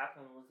lot that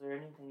happened. Was there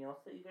anything else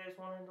that you guys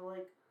wanted to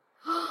like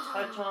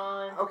touch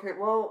on? Okay,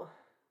 well,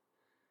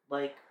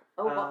 like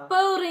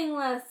boating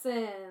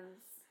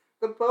lessons.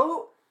 The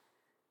boat.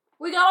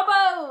 We got a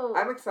boat.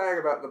 I'm excited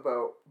about the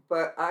boat,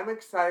 but I'm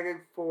excited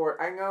for.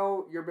 I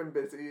know you've been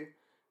busy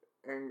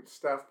and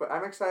stuff, but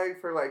I'm excited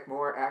for like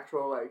more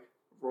actual like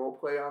role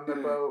play on the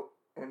boat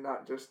and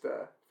not just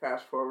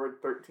fast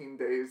forward 13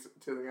 days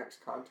to the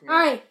next continent. All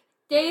right,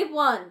 day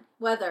 1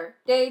 weather,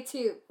 day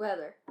 2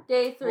 weather,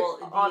 day 3. Well,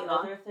 the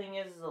other thing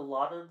is a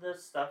lot of the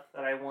stuff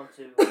that I want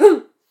to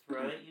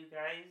throw at you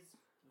guys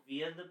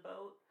via the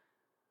boat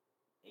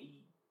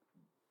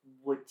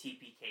would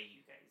TPK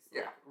you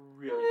guys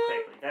really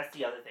quickly. That's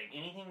the other thing.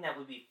 Anything that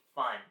would be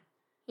fun.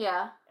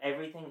 Yeah.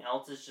 Everything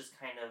else is just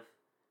kind of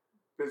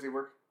busy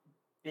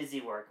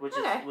work, which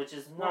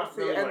is not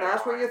really. And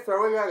that's when you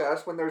throw it at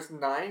us when there's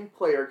 9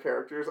 player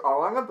characters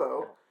all on a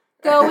boat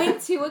going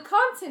to a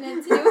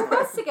continent to do a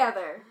quest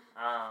together.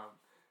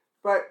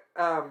 But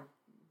the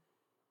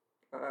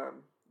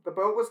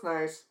boat was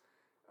nice.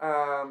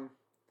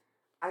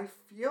 I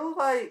feel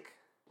like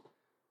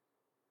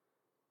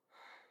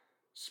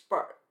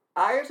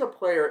I, as a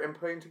player, am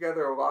putting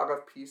together a lot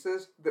of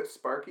pieces that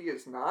Sparky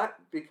is not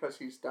because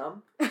he's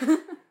dumb.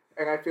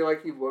 And I feel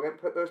like he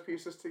wouldn't put those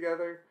pieces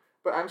together.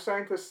 But I'm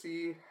starting to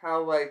see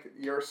how, like,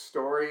 your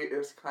story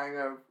is kind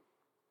of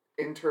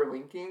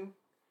interlinking.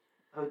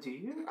 Oh, do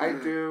you? I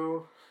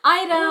do.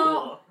 I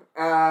don't.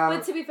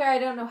 But to be fair, I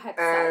don't know Hex.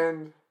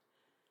 And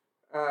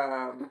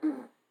I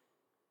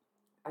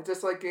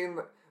just like getting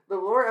the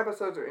lore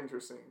episodes are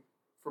interesting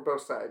for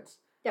both sides.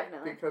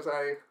 Definitely. Because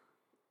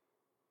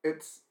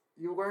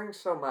you learn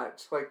so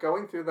much. Like,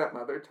 going through that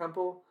mother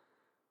temple,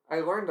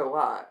 I learned a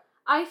lot.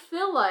 I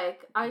feel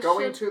like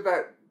Going to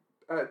that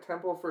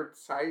temple for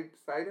Sidon?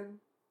 Satan?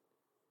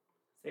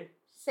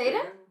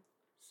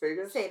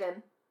 Sadus?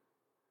 Satan.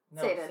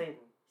 No, Satan.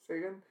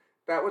 Satan?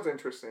 That was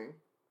interesting.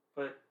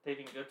 But they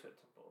didn't go to a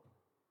temple.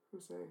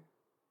 Who's they?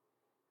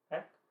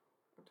 Heck?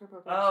 I'm talking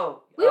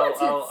about We went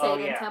to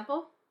Satan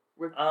Temple.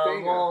 with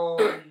Dana. Well,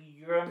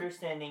 your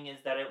understanding is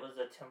that it was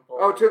a temple.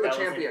 Oh, to the that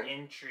champion. Was an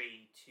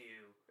entry to.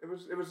 It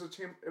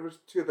was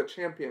to the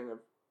champion of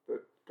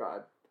the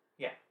god.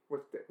 Yeah. We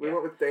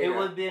went with Dana. It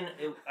would have been.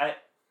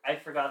 I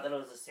forgot that it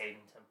was a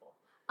Satan temple.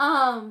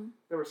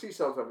 There were sea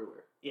cells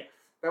everywhere. Yes.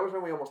 That was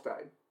when we almost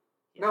died.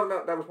 Yes. No,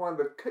 that was one of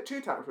the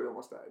 2 times we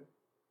almost died.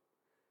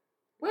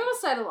 We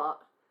almost died a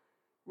lot.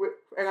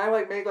 And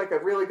I made a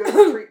really good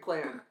retreat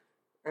plan,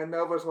 and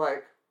Nova's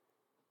like,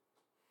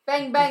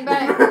 bang, bang,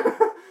 bang.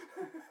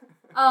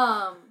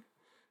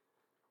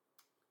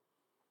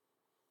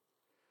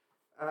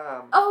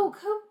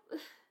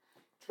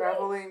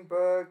 Traveling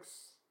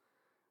books.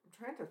 I'm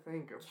trying to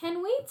think of.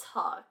 Can we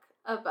talk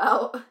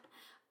about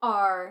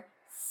our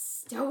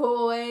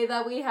stowaway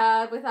that we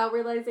had without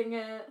realizing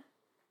it?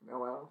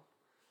 Noelle.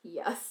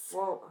 Yes.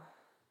 Well,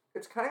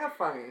 it's kind of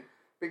funny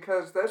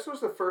because this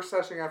was the first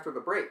session after the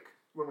break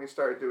when we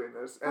started doing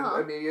this, and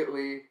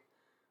immediately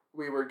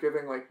we were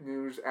giving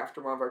news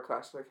after one of our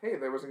classes, hey,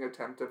 there was an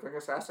attempt of an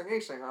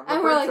assassination on the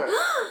and princess. We're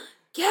like,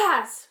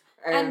 gasp!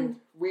 And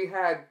we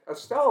had a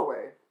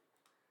stowaway,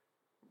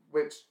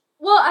 which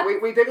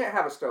we didn't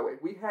have a stowaway.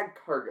 We had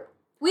cargo.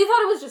 We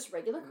thought it was just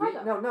regular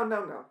cargo.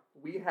 No.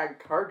 We had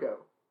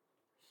cargo.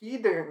 He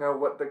didn't know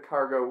what the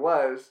cargo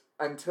was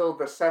until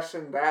the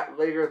session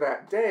later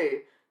that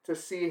day to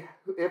see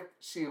if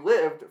she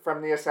lived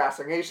from the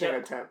assassination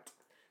attempt.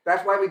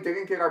 That's why we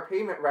didn't get our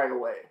payment right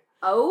away.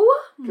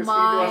 Oh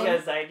my!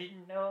 Because I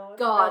didn't know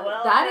God,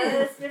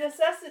 it's been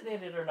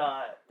assassinated or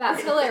not.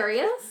 That's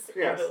hilarious.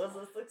 Yes. If it was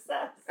a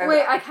success. And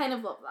wait, I kind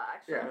of love that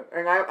actually. Yeah,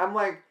 and I'm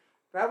like,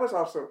 that was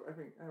also. I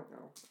don't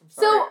know. I'm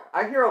sorry. So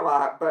I hear a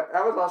lot, but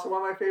that was also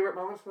one of my favorite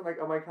moments. I'm like,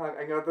 oh my god,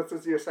 I know this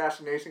is the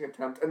assassination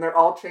attempt, and they're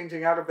all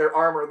changing out of their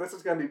armor. This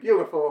is going to be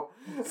beautiful.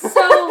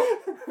 So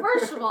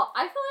first of all,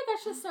 I feel like I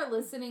should start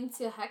listening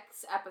to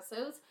Hex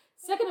episodes.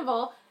 Second of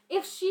all,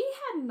 if she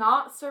had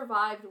not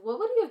survived, what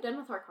would you have done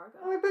with our cargo?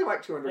 It'd be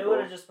like 200 It gold.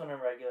 would have just been a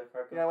regular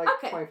cargo.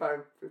 Yeah,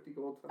 25, 50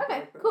 gold. Okay,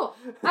 like that. cool.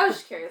 I was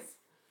just curious.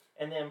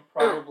 And then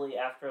probably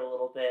after a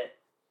little bit,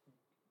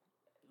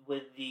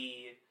 with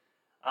the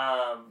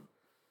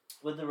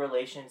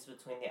relations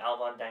between the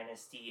Alvon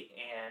dynasty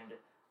and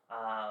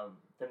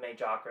the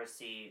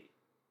Majocracy,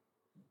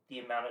 the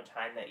amount of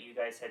time that you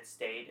guys had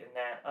stayed in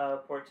that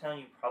port town,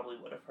 you probably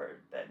would have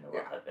heard that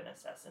Noelle had been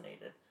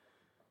assassinated.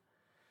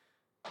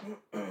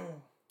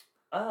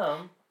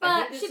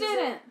 But she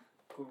didn't.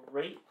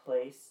 Great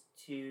place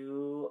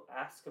to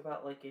ask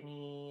about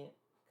any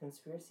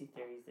conspiracy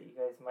theories that you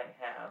guys might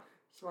have.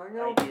 So I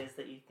know ideas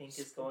that you think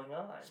is going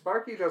on.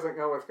 Sparky doesn't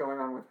know what's going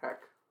on with Heck,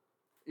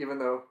 even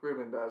though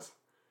Ruben does.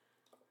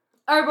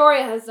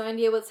 Arborea has no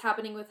idea what's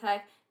happening with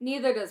Heck.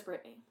 Neither does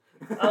Brittany.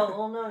 Oh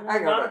well, no,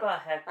 not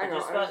about Heck, but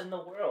just about in the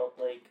world,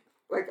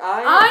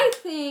 I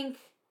think.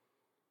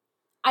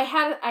 I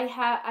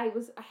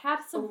had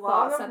some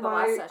thoughts at the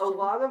last session.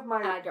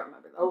 And I don't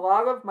remember them. A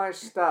lot of my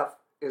stuff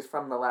is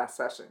from the last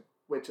session,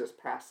 which is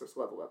past this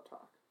level up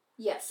talk.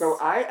 Yes. So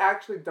I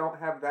actually don't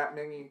have that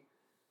many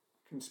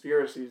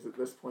conspiracies at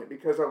this point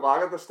because a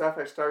lot of the stuff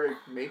I started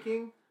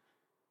making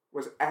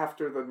was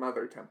after the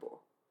Mother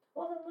Temple.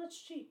 Well, then let's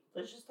cheat.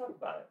 Let's just talk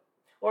about it.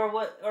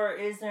 Or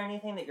is there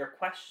anything that you're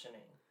questioning?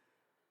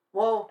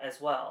 Well,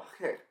 as well.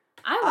 Okay.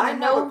 I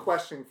have a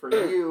question for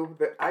you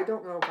that I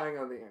don't know if I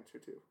know the answer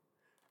to.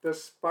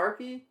 Does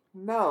Sparky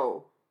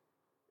know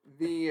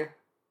the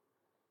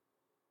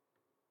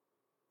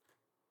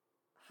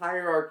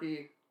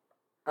hierarchy,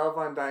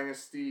 Alvon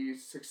Dynasty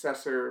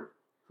successor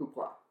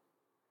hoopla?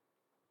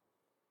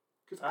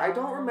 Because I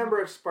don't remember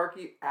if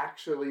Sparky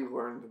actually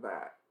learned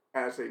that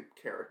as a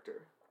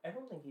character. I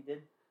don't think he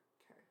did.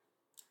 Okay.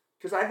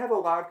 Because I have a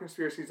lot of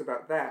conspiracies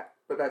about that,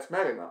 but that's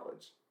meta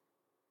knowledge.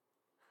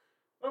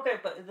 Okay,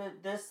 but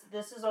this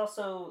is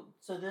also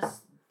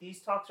these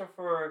talks are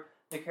for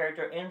the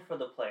character and for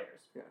the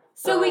players. Yeah.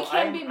 So we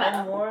can be meta.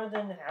 I'm more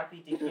than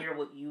happy to hear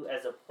what you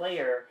as a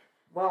player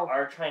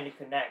are trying to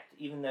connect,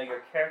 even though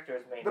your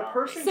characters may not.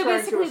 So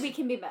basically, we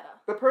can be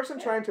meta. The person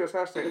trying to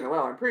assassinate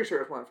Noelle, I'm pretty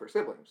sure it's one of her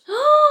siblings.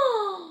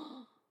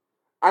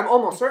 I'm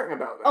almost certain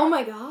about that. Oh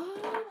my god!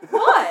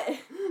 What?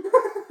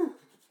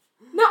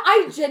 No,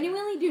 I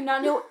genuinely do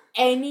not know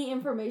any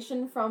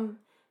information from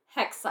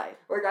Hex side.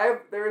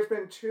 There has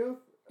been 2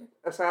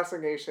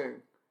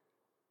 assassination.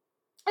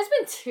 There's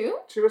been 2?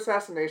 2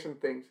 assassination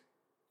things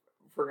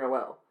for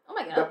Noelle. Oh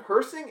my god. The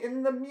person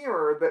in the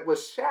mirror that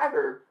was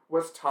shattered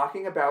was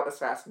talking about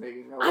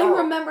assassinating Noelle. I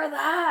remember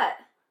that,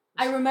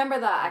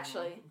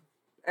 actually.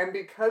 And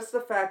because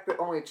the fact that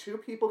only 2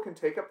 people can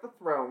take up the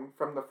throne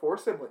from the 4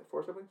 siblings.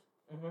 4 siblings?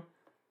 Mm-hmm.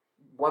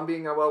 one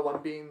being Noel,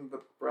 one being the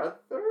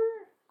brother?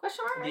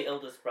 Question mark? The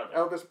eldest brother.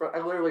 Eldest brother.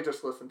 I literally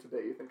just listened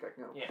today. You think I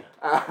know? Yeah.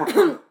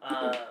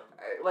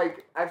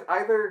 Like, I've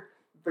either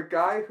the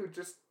guy who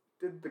just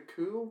did the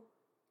coup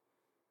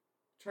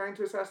trying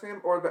to assassinate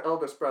him, or the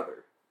eldest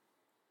brother.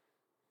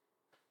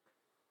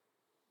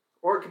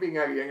 Or it could be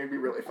Nettie, and it'd be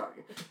really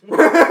funny.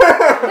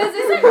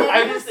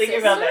 I'm just thinking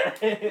about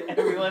that.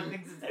 Everyone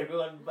thinks it's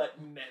everyone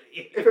but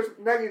Nettie. If it's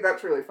Nettie,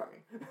 that's really funny.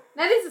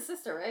 Nettie's a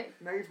sister, right?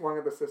 Nettie's one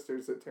of the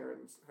sisters that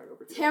Taryn's had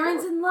over here.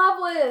 Taryn's in love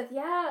with,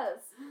 yes.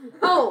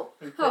 Oh.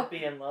 Who could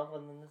be in love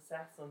with an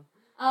assassin.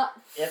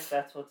 If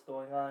that's what's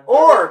going on.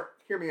 Or,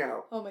 hear me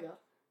out. Oh my god.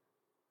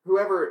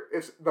 Whoever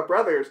is the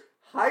brothers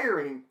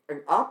hiring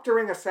an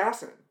Optering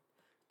assassin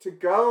to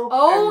go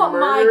Oh and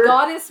murder... my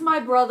god, it's my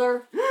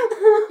brother.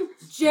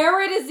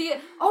 Jared is the...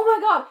 Oh my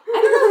god.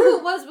 I don't know who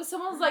it was, but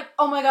someone was like,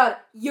 oh my god,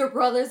 your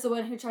brother's the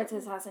one who tried to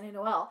assassinate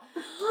Noel.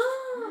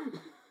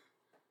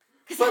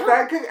 But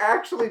that could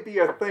actually be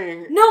a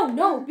thing.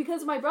 No,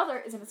 because my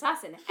brother is an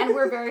assassin, and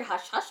we're very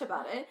hush-hush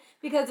about it,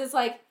 because it's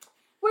like,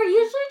 we're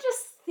usually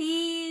just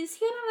thieves.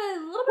 He had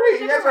a little bit Wait,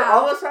 of you guys are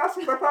all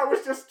assassins? I thought it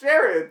was just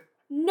Jared.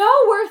 No,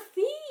 we're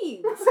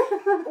thieves.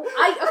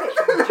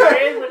 Okay.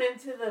 Jared went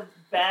into the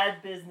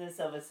bad business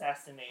of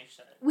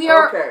assassination.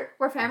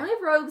 We're family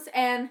of rogues,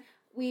 and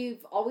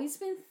we've always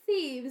been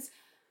thieves.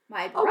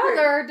 My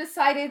brother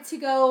decided to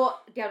go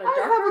down a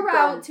darker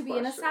route to be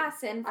an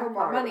assassin for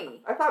more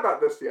money. I thought about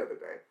this the other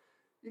day.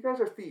 You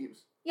guys are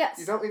thieves. Yes.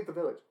 You don't leave the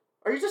village.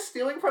 Are you just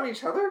stealing from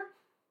each other?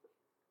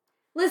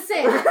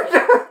 Listen,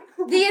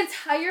 the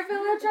entire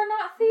village are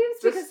not thieves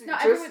because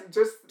not everyone.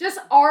 Just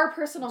our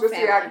personal family.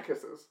 Just the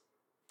Agacuses.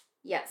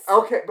 Yes.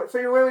 Okay, but so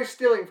you're really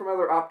stealing from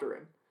other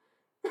Opterin.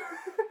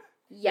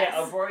 Yes.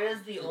 Yeah, Arborea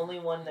is the only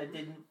one that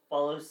didn't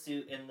follow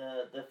suit in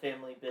the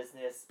family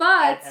business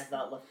but and has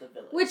not left the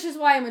village. Which is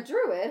why I'm a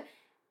druid.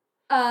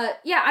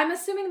 Yeah, I'm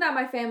assuming that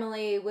my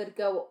family would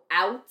go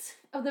out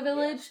of the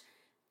village.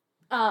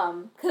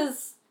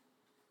 Because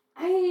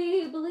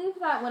I believe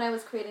that when I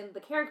was creating the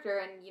character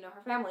and,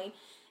 her family,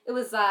 it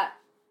was that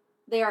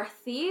they are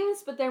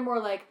thieves, but they're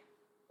more like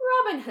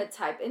Robin Hood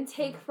type and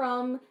take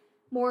from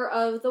more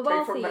of the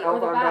wealthy from the or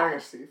the Elvon bad.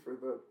 Dynasty for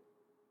the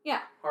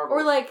Harvard.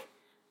 Or like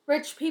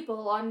rich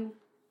people on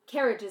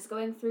carriages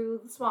going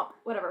through the swamp,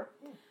 whatever.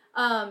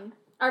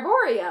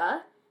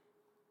 Arborea,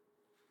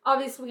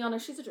 obviously we all know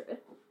she's a druid.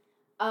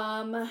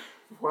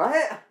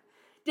 What?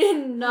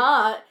 Did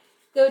not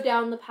go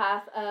down the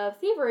path of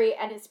thievery,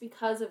 and it's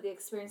because of the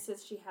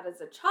experiences she had as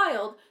a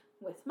child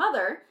with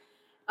mother.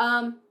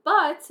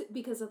 But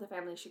because of the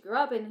family she grew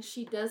up in,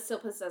 she does still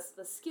possess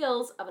the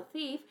skills of a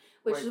thief,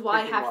 which is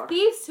why I have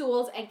thieves'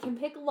 tools and can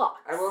pick locks.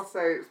 I will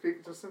say,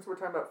 just since we're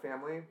talking about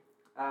family,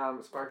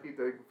 Sparky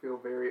did feel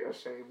very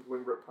ashamed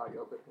when Rippa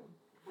yelled at him.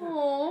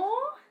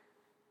 Aww.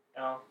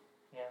 Oh,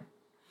 yeah.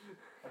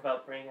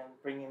 About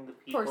bringing the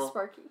people. Poor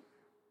Sparky.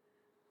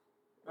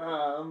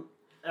 Are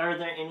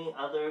there any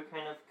other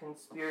kind of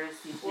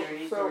conspiracy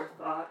theories or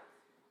thoughts?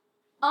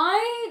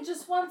 I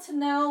just want to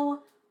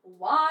know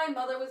why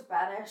Mother was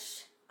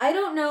banished. I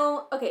don't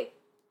know. Okay.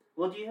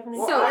 Well, do you have any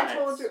I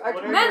told you.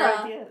 What are your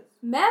ideas?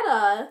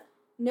 Meta,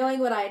 knowing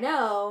what I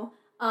know,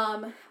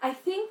 I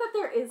think that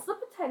there is the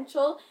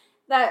potential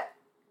that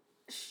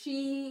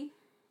she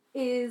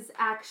is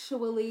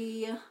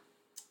actually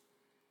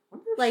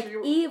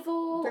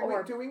evil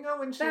or do we know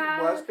when she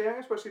bad. was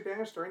banished? Was she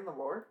banished during the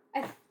war?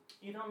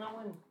 You don't know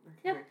when.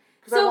 Yeah.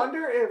 Because I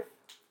wonder if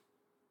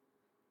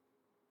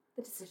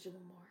the decision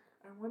more.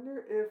 I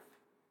wonder if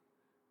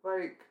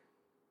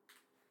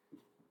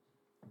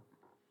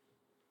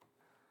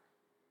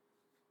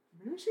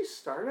maybe she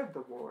started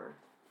the war.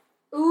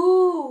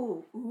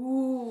 Ooh,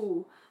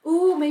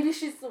 maybe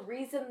she's the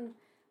reason,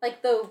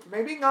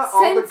 maybe not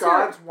all the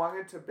gods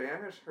wanted to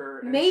banish her.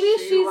 And maybe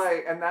she's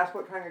and that's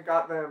what kind of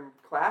got them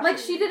clashing. Like,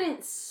 she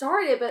didn't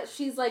start it, but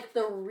she's,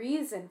 the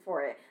reason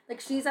for it. Like,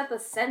 she's at the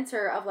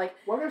center of,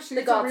 what if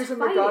she's the reason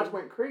the gods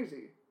went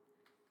crazy?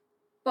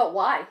 But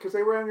why? Because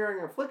they were under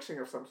an affliction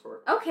of some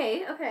sort. Okay,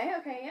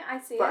 yeah, I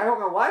see But I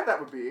don't know why that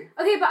would be.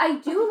 Okay, but I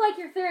do like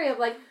your theory of,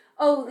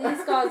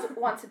 these gods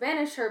want to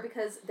banish her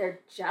because they're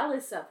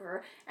jealous of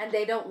her, and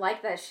they don't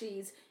like that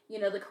she's,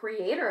 the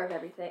creator of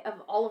everything,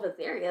 of all of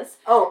Aetherius.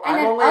 Oh,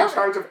 I'm only in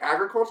charge of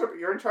agriculture, but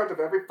you're in charge of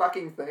every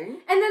fucking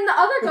thing? And then the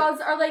other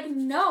gods are like,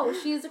 no,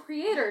 she's a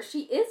creator.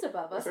 She is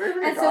above us.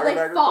 And so they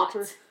fought.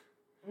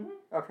 Mm-hmm.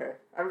 Okay.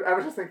 I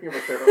was just thinking of a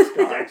Pharaoh's god.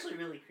 It's actually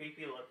really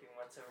creepy looking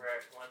once I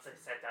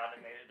sat down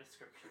and made a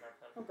description of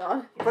him. Oh,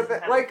 God.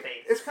 But,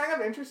 it's kind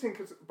of interesting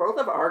because both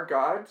of our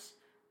gods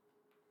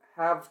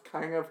have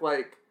kind of,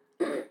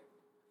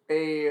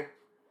 a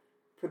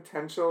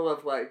potential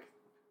of,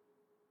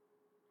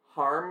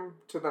 harm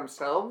to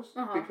themselves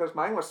because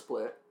mine was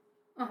split.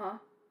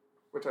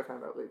 Which I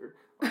found out later.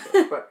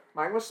 Also. But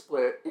mine was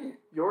split.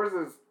 Yours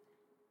is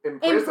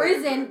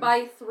imprisoned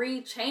by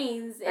 3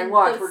 chains. And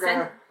watch, we're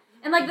gonna...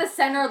 In, the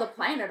center of the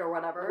planet or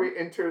whatever. We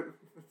enter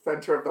the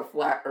center of the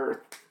flat earth.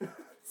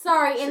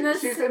 Sorry,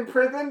 she's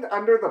imprisoned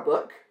under the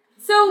book.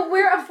 So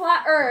we're a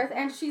flat earth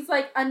and she's,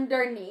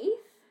 underneath?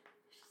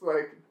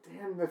 like,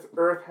 damn, this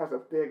Earth has a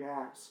big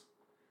ass.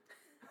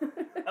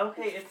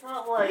 Okay, it's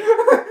not like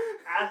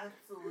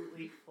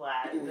absolutely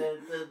flat. The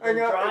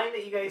drawing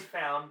that you guys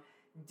found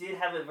did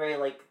have it very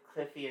like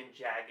cliffy and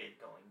jagged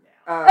going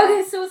down.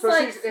 Okay, so it's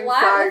like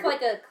flat with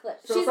like a cliff.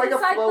 So she's it's like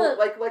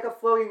inside like a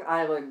floating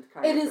island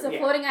kind of It thing. is a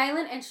floating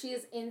island, and she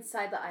is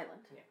inside the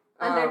island,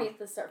 underneath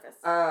the surface.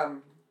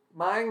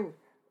 Mine,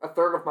 a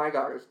third of my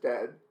god is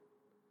dead.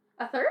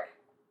 A third?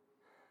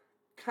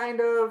 Kind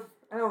of.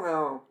 I don't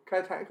know.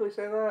 Can I technically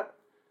say that?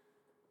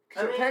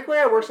 Technically,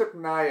 I worship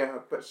Naya,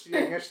 but she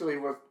initially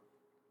was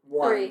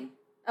one. 3.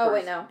 Oh,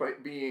 wait, no. But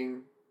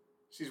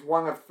she's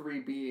one of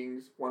 3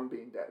 beings, one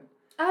being dead.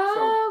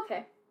 Oh, so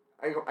okay.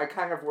 I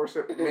kind of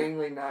worship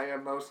mainly Naya,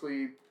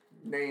 mostly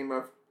name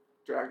of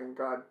dragon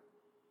god.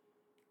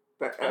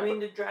 I mean,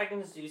 the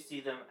dragons do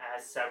see them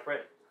as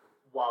separate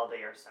while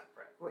they are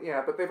separate. Well,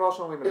 yeah, but they've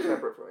also only been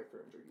separate for like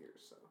 300 years,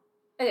 so.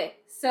 Okay,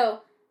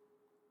 so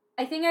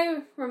I think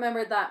I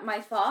remembered that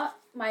my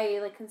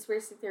like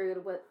conspiracy theory,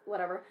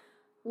 whatever,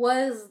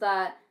 was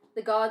that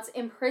the gods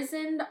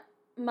imprisoned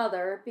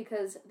Mother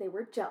because they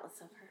were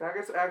jealous of her. That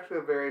is actually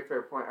a very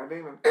fair point. I didn't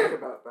even think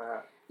about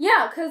that.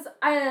 Yeah, because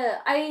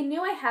I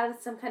knew I had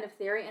some kind of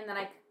theory, and then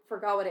I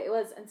forgot what it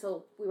was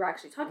until we were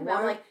actually talking about it.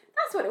 I'm like,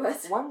 that's what it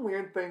was. One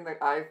weird thing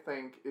that I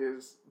think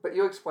is, but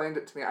you explained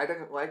it to me, I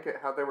didn't like it,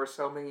 how there were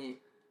so many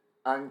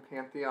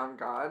unpantheon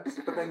gods,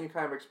 but then you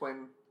kind of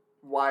explained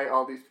why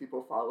all these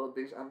people followed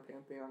these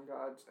unpantheon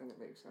gods, and it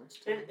makes sense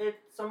to me.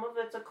 Some of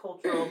it's a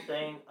cultural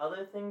thing.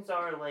 Other things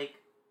are like,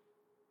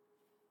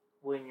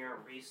 when you're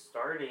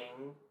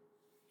restarting,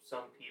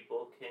 some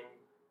people can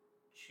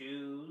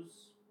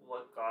choose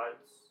what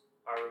gods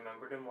are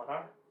remembered and what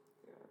aren't.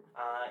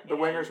 Yeah. The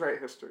winners write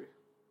history.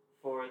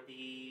 For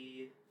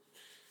the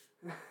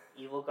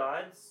evil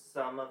gods,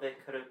 some of it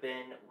could have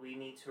been, we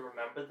need to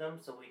remember them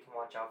so we can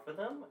watch out for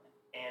them,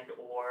 and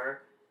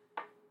or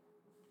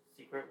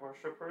secret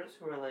worshippers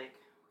who are like,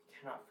 we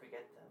cannot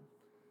forget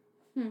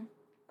them.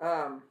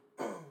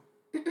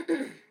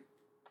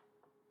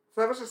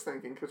 So I was just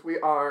thinking, because we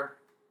are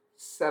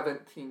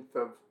 17th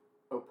of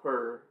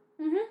Opur.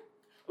 Mm-hmm.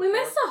 We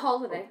missed a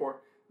holiday.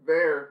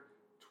 They're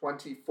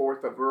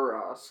 24th of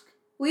Urask.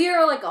 We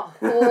are like a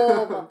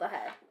whole month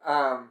ahead.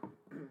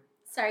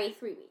 Sorry,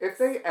 3 weeks. If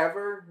they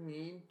ever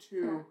need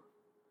to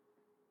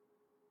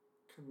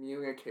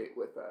communicate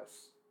with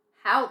us.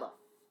 How the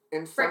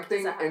in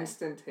something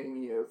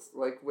instantaneous,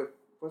 like with,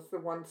 what's the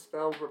one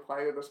spell,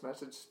 reply to this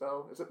message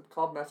spell? Is it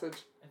called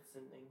message? It's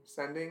sending.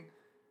 Sending?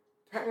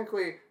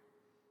 Technically,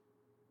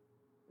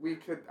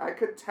 I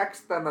could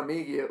text them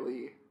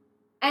immediately.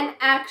 And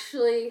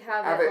actually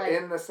have it like,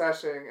 in the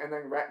session and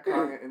then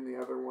retcon it in the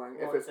other one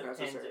if it's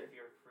necessary. It depends if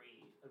you're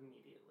free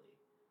immediately.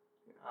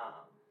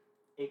 Yeah.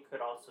 It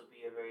could also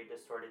be a very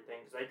distorted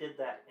thing, because I did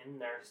that in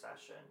their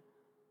session.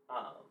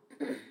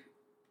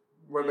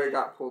 Where they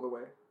got pulled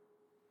away?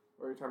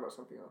 Or are you talking about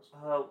something else?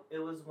 Oh, it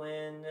was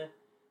when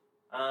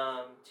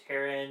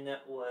Taryn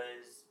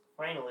was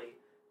finally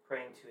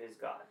praying to his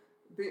god.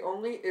 The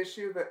only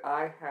issue that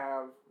I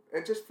have,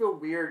 it just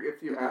feels weird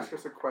if you ask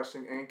us a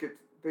question and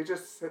they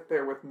just sit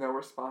there with no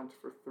response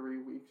for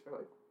 3 weeks. They're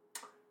like,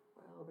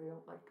 well, they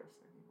don't like us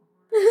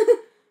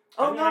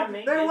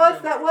anymore.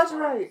 That was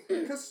right.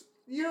 Because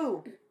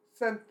you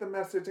sent the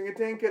message and it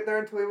didn't get there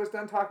until he was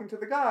done talking to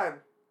the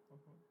god.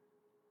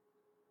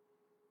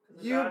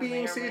 Mm-hmm. You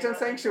being Siege and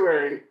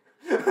Sanctuary.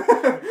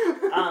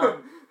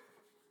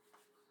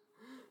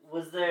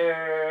 Was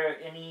there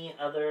any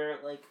other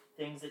like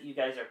things that you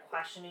guys are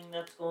questioning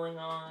that's going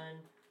on?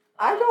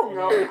 I don't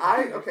know.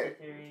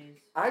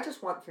 I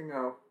just want to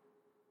know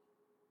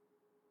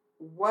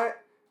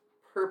what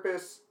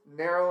purpose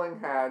Narrowing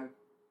had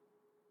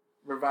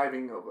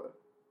reviving Nova.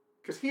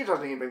 Because he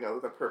doesn't even know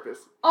the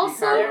purpose.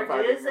 Also,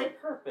 there is a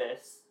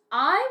purpose.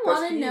 I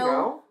want to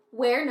know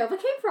where Nova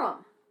came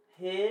from.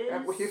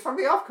 He's from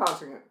the Elf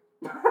continent.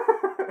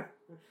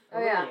 Oh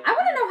yeah, I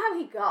want to know how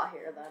he got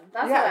here then.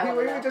 That's what I he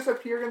literally just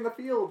appeared in the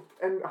field,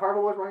 and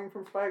Harble was running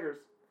from spiders.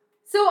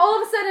 So all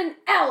of a sudden,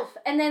 elf,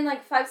 and then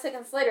like 5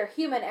 seconds later,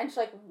 human, and she's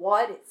like,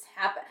 "What is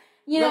happening?"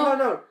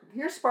 No.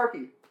 Here's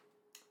Sparky.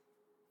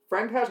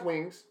 Friend has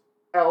wings,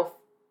 elf,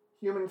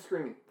 human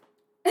screaming.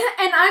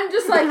 And I'm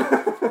just like,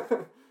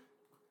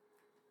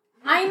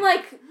 I'm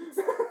like,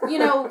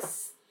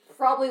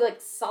 probably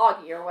like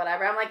soggy or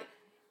whatever. I'm like,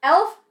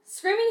 elf,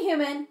 screaming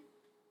human.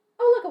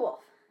 Oh look, a wolf.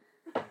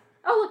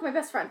 Oh, look, my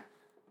best friend.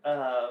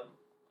 Oh,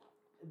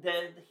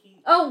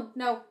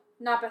 no,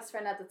 not best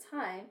friend at the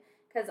time,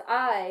 because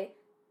I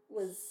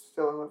was...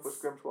 Still in love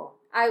with Grimswall.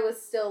 I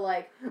was still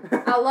like,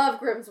 I love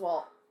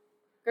Grimswall.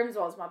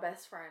 Grimswall's my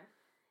best friend.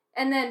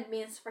 And then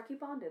me and Sparky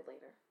bonded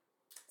later.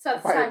 So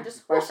at the time,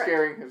 just by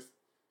scaring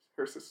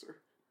her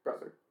sister,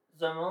 brother.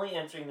 So I'm only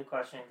answering the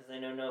question because I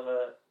know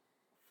Nova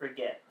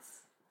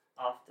forgets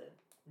often.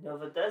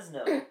 Nova does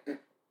know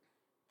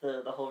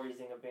the whole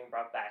reason of being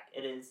brought back.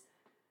 It is...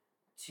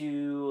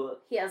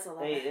 He has a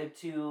letter.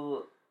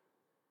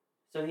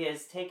 So he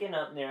has taken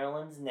up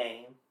Nerylyn's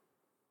name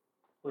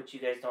which you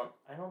guys don't.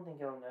 I don't think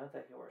you'll know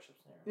that he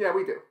worships Nerlens. Yeah,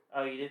 we do.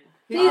 Oh, you did?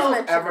 He He's tells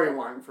mentioned it.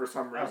 everyone for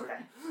some reason.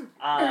 Okay.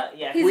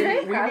 Yeah. He's we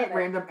very proud meet of it.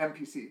 random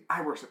NPC.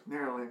 I worship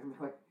Nerlens, and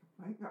they're like,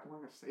 you might not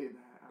want to say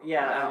that. out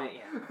Yeah, loud." I mean,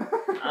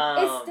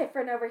 yeah. It's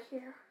different over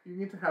here. You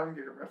need to have him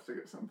get arrested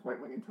at some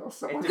point when he tells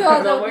someone. It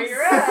God, depends that on would where be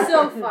you're at.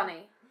 so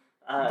funny.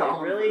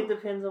 It really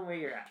depends on where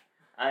you're at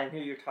and who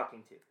you're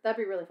talking to. That'd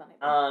be really funny.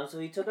 So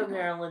he took up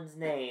Nerlens'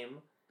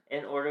 name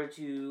in order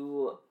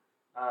to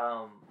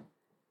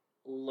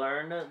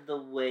learn the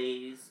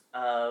ways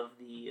of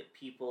the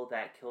people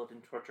that killed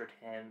and tortured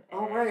him. And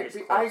Oh right, his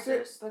I did.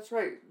 closest. That's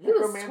right. He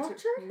was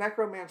tortured?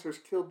 Necromancers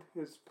killed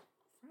his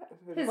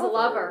His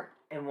lover.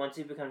 And once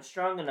he becomes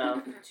strong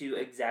enough to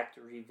exact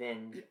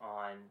revenge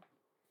on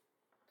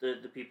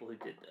the people who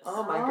did this.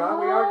 Oh my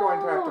god, we are going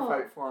to have to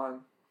fight Flan.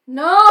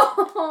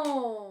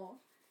 No!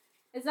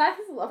 Is that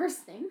his lover's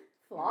name?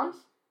 Flan?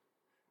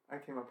 I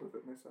came up with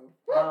it myself.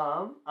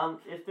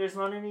 If there's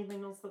not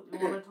anything else that we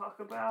want to talk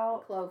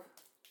about, Clove.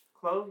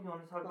 Clove. You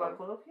want to talk about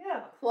Clove?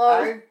 Yeah.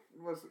 Clove.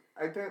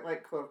 I didn't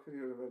like Clove because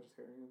he was a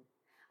vegetarian.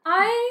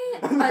 I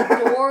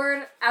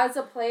adored, as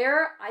a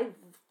player, I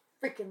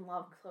freaking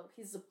love Clove.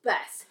 He's the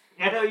best.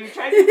 I know you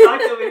tried to talk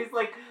to him, and he's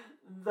like,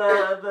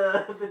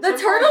 the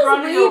turtle's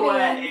running leaving.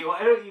 away.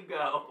 Why don't you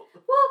go?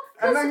 Well,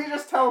 And then he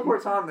just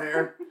teleports on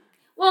there.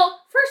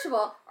 well, first of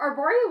all,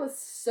 Arborea was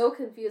so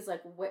confused.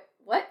 Like,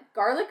 what?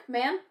 Garlic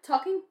man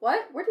talking?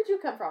 What? Where did you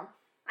come from?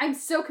 I'm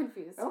so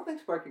confused. I don't think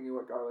Sparky knew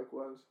what garlic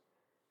was.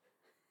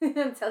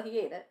 Until he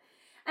ate it.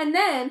 And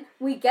then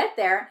we get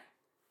there,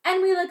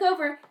 and we look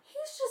over.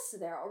 He's just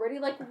there already.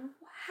 Like,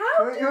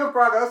 how? You have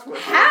brought us with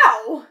you.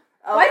 How?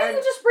 Why didn't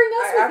you just bring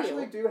us I with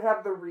actually do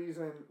have the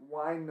reason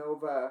why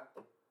Nova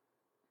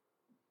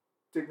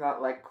did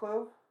not like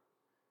Clove.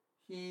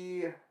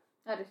 He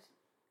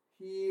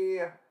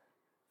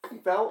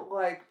felt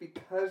like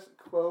because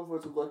Clove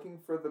was looking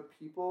for the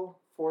people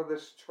for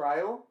this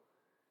trial,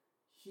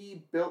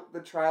 he built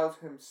the trials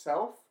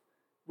himself,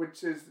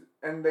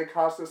 and they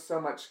caused us so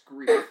much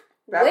grief.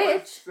 That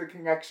was the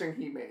connection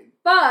he made.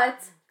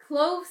 But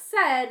Clove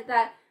said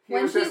that he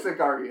was just a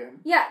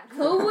guardian. Yeah,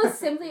 Clove was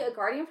simply a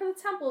guardian for the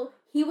temple.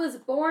 He was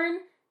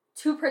born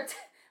to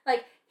protect.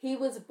 Like, he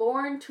was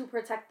born to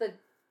protect the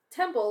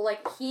temple.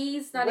 Like,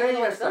 he's not even the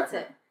one who built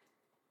it.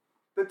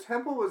 The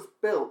temple was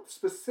built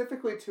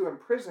specifically to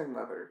imprison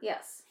Mother.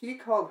 Yes. He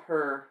called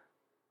her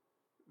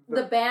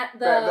the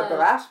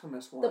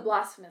blasphemous one. The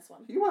blasphemous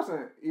one. He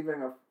wasn't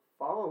even a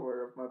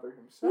follower of Mother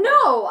himself.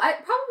 No,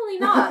 probably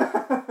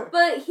not.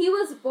 But he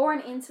was born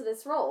into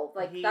this role.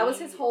 Like, that was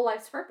his whole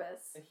life's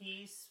purpose.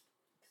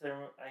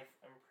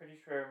 I'm pretty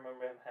sure I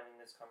remember him having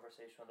this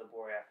conversation with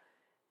Arborea.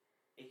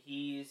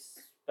 He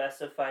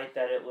specified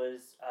that it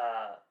was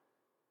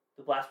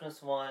the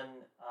blasphemous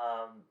one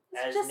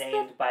as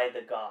named by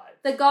the gods.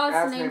 The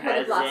gods named her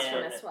the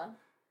blasphemous one.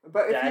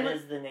 But that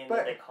is the name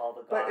that they call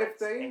the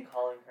gods, and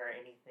calling her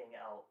anything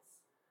else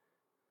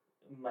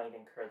might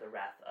incur the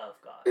wrath of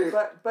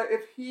God. But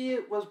if he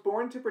was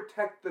born to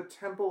protect the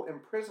temple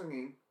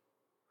imprisoning,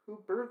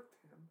 who birthed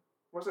him?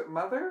 Was it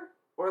Mother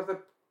or the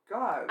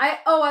gods? I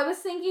was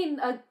thinking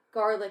a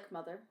garlic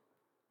mother.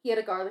 He had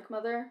a garlic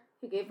mother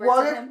who gave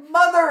birth to him.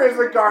 Mother is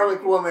a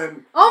garlic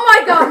woman. Oh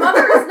my god,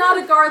 Mother is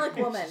not a garlic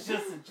woman. She's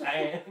just a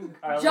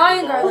giant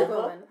garlic garlic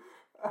woman.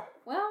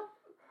 Well,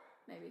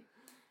 maybe.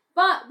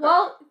 But,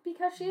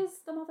 because she is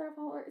the mother of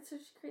all art, so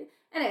she created...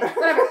 Anyway,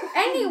 whatever.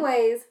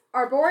 Anyways,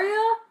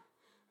 Arborea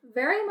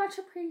very much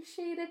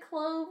appreciated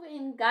Clove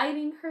in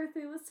guiding her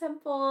through the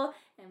temple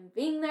and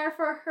being there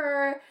for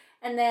her.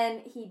 And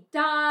then he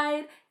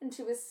died, and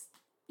she was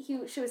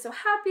so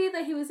happy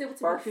that he was able to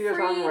Sparky be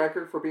free. is on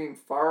record for being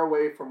far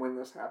away from when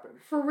this happened.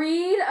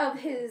 Freed of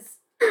his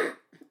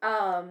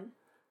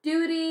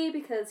duty,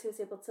 because he was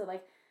able to,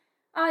 like,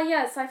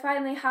 yes, I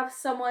finally have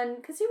someone,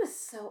 because he was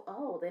so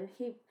old, and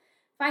he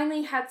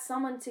finally had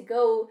someone to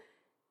go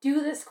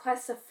do this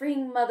quest of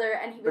freeing Mother,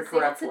 and he was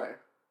able to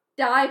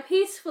die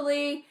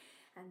peacefully.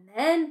 And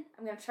then,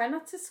 I'm going to try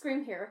not to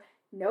scream here,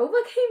 Nova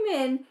came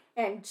in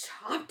and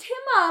chopped him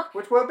up.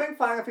 Which would have been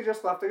fine if he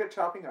just left to get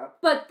chopping up.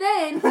 But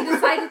then he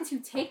decided to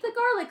take the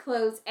garlic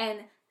cloves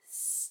and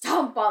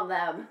stomp on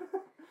them,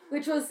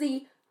 which was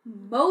the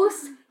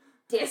most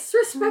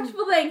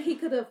disrespectful thing he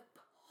could have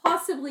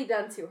possibly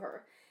done to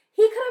her.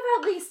 He could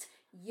have at least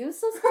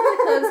used those garlic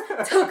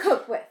cloves to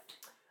cook with.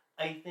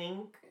 I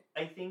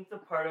think the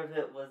part of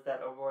it was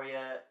that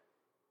Arborea,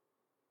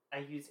 I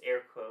use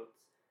air quotes,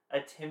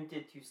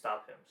 attempted to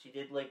stop him. She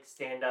did, like,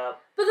 stand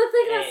up but the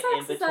thing that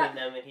sucks in between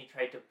them, and he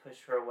tried to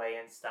push her away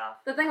and stuff.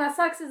 The thing that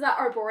sucks is that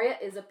Arborea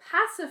is a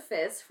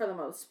pacifist for the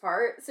most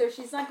part, so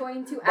she's not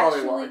going to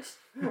actually...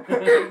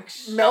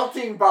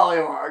 Melting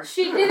bollywogs.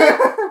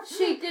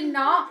 She did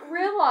not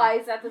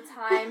realize at the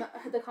time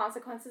the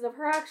consequences of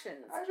her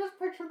actions. I just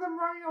picture them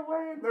running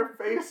away and their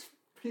face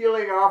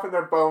peeling off and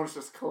their bones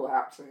just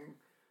collapsing.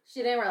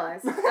 She didn't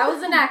realize. That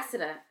was an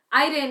accident.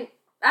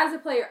 As a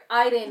player,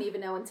 I didn't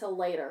even know until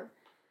later.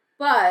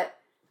 But,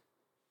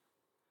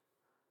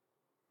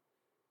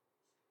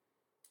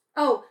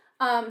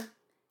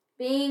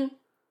 being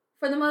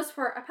for the most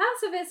part, a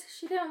pacifist.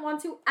 She didn't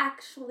want to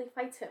actually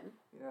fight him.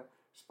 Yeah.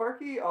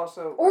 Sparky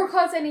also... Or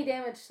cause any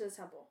damage to the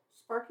temple.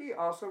 Sparky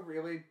also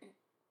really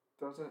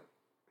doesn't...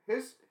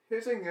 His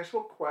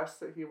initial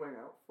quest that he went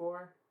out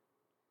for,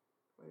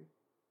 like,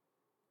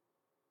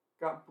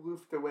 got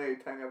bloofed away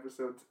 10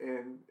 episodes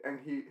in, and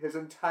his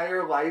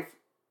entire life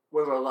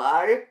was a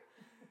lie.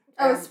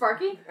 Oh,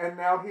 Sparky? And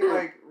now he,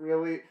 like,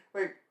 really...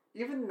 Like,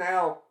 even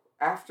now,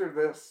 after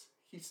this,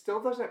 he still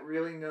doesn't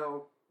really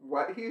know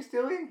what he's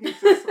doing.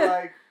 He's just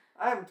like,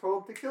 I'm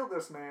told to kill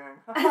this man.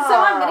 So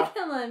I'm gonna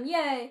kill him.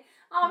 Yay.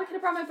 Oh, I could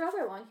have brought my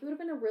brother along. He would have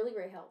been a really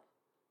great help.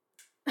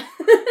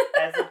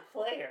 As a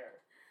player,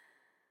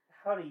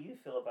 how do you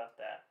feel about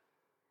that?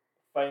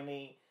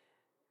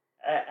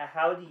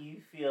 How do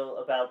you feel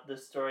about the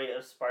story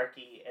of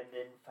Sparky and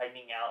then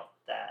finding out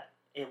that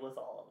it was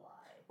all a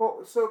lie?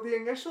 Well, so the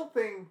initial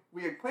thing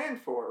we had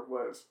planned for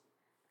was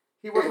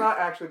he was not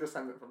actually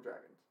descended from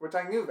dragons, which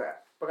I knew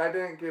that, but I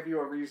didn't give you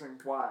a reason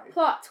why.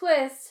 Plot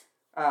twist.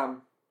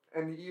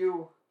 And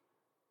you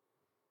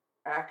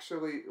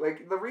actually,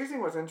 like, the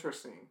reason was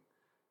interesting.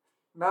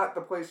 Not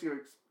the place you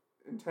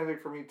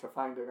intended for me to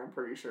find it, I'm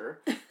pretty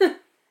sure.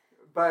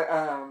 But,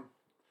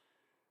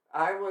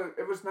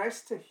 it was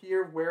nice to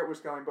hear where it was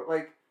going, but,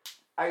 like,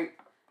 I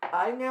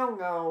now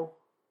know,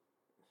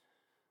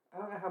 I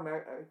don't know how,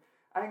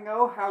 I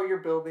know how you're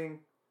building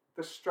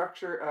the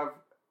structure of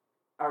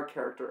our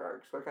character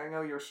arcs. Like, I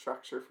know your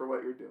structure for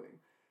what you're doing.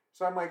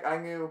 So I'm like,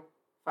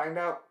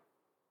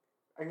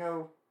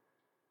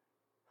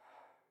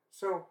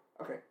 so,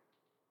 okay.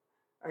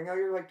 I know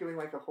you're, like, doing,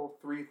 like, a whole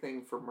 3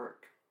 thing for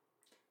Merc.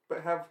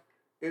 But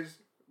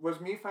was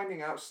me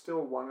finding out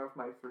still one of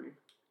my 3?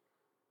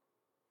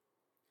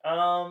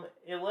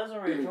 It was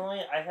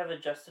originally. I have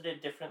adjusted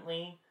it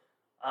differently,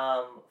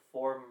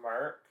 for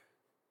Merc,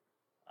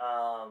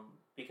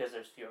 because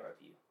there's fewer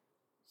of you.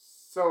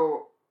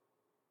 So,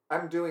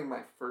 I'm doing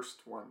my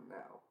first one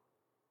now.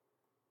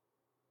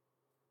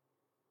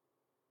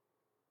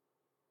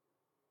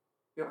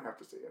 You don't have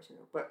to say yes or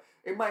no. But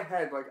in my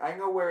head, like, I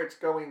know where it's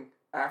going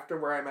after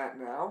where I'm at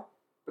now,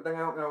 but then I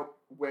don't know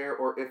where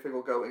or if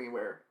it'll go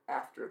anywhere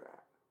after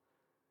that.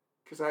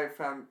 Because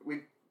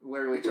we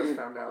literally just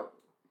found out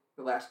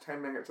the last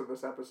 10 minutes of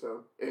this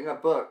episode in a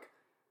book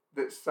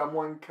that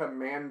someone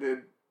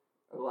commanded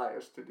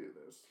Elias to do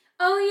this.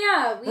 Oh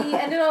yeah, we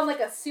ended on like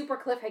a super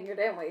cliffhanger,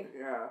 didn't we?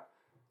 Yeah.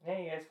 Yeah,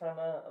 you guys found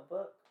a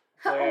book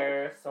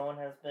where someone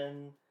has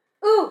been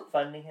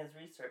funding his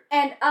research.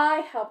 And I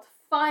helped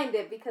find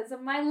it because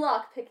of my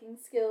lock-picking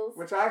skills.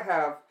 Which I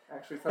have,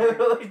 actually, something...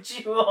 Which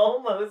you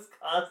almost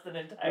caused an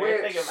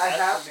entire thing of I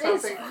have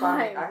something It's funny.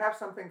 fine. I have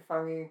something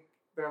funny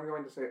that I'm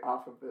going to say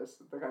off of this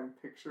that I'm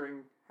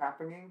picturing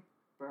happening,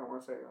 but I don't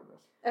want to say it on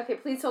this. Okay,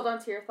 please hold on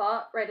to your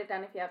thought. Write it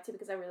down if you have to,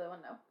 because I really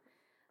want to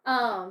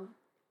know.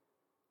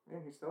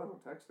 Man, he still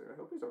hasn't texted. I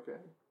hope he's okay.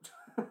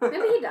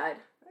 Maybe he died.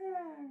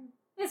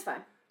 It's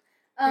fine.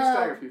 He's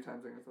died a few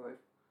times in his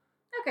life.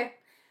 Okay.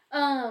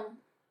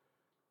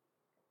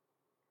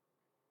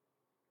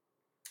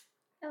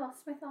 I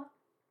lost my thought.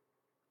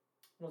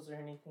 Was there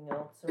anything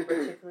else in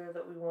particular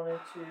that we wanted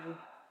to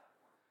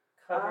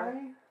cover?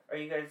 Are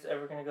you guys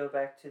ever going to go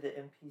back to the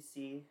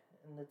NPC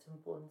in the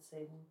temple in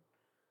Satan?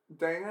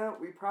 Dana,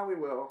 we probably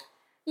will.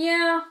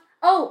 Yeah.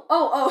 Oh.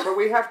 But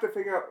we have to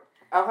figure out...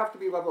 I'll have to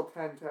be level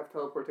 10 to have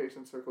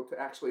teleportation circle to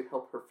actually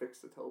help her fix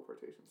the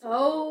teleportation circle.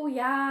 Oh,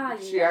 yeah.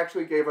 She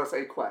actually gave us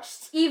a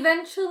quest.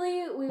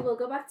 Eventually, we will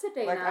go back to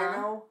Dana. Like,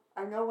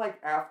 I know,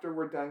 like, after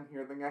we're done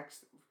here,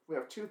 we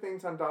have 2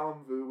 things on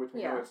Dalam Vu, which I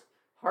know is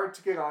hard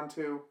to get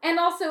onto. And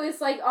also,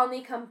 it's, like, on the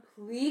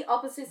complete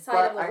opposite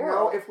side of the world. But I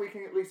know if we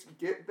can at least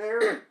get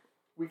there,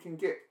 we can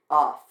get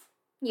off.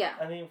 Yeah.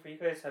 I mean, for you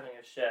guys having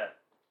a ship,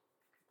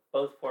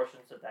 both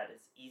portions of that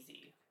is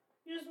easy.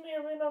 You just may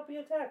or may not be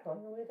attacked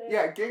on your way there.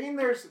 Yeah, getting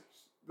there's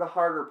the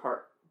harder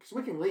part. Because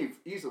we can leave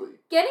easily.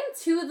 Getting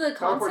to the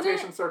Teleportation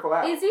continent circle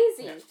out. is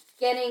easy. Yeah.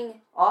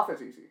 Getting off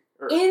is easy.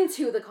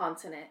 Into the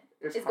continent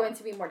is hard. going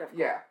to be more difficult.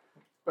 Yeah.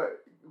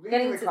 But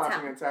leaving the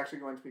continent's actually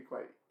going to be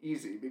quite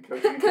easy.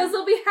 Because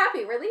they'll be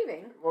happy we're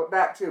leaving. Well,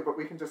 that too, but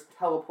we can just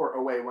teleport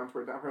away once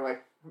we're done. We're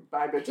like,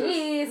 bye bitches.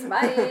 Peace,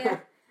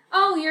 bye.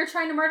 Oh, you're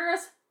trying to murder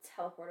us?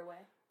 Teleport away.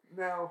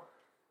 Now,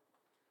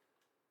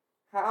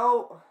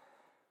 how...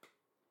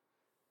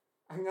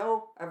 I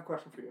have a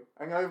question for you.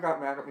 I know you've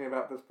got mad at me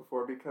about this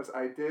before because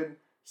I did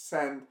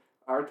send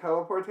our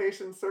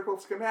teleportation circle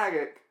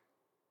schematic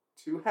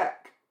to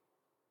Heck,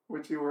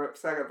 which you were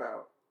upset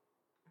about.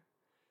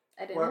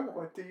 I didn't know that.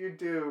 What do you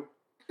do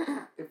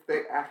if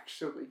they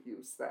actually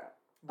use that?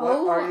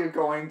 What are you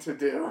going to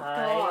do?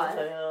 I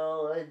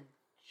will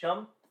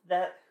jump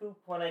that hoop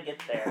when I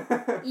get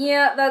there.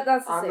 Yeah,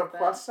 that's a on safe the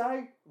plus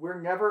side,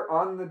 we're never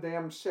on the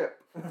damn ship.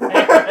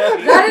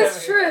 That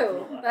is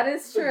true. That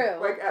is true.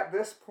 Like at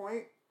this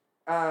point,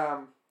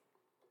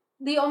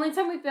 the only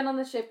time we've been on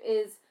the ship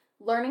is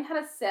learning how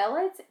to sail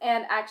it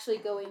and actually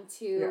going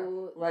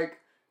to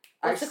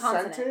I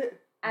sent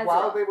it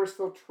while they were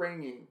still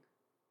training,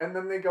 and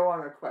then they go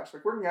on a quest.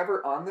 Like, we're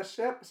never on the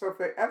ship, so if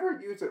they ever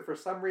use it for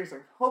some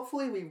reason,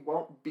 hopefully we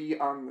won't be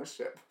on the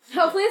ship.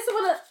 Hopefully it's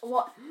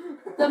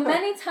the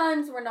many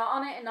times we're not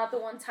on it and not the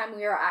one time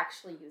we are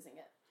actually using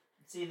it.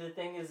 See, the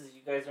thing is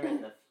you guys are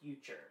in the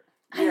future.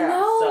 I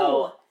know!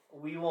 So,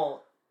 we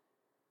won't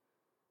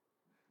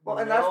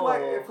and that's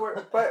why if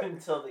we're... But,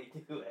 until they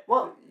do it.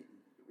 Well,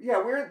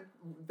 yeah,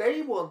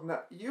 they will know...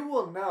 You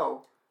will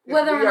know if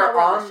whether we or not are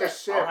we're on the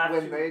ship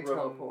when they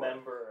teleport.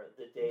 Remember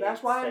the days.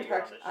 That's why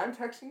I'm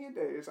texting you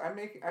days. I'm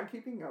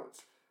keeping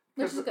notes.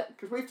 Which is good.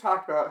 Because we've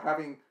talked about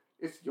having...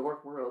 It's your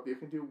world. You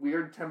can do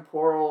weird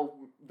temporal...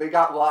 They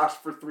got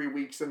lost for 3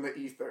 weeks in the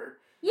ether.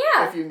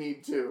 Yeah. If you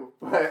need to.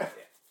 But...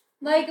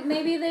 Like,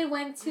 maybe they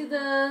went to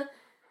the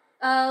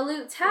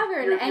Loot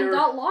Tavern and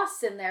got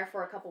lost in there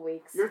for a couple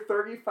weeks. You're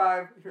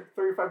 35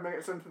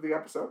 minutes into the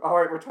episode.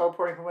 Alright, we're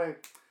teleporting away.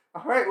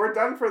 Alright, we're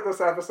done for this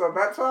episode.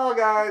 That's all,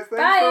 guys.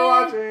 Thanks for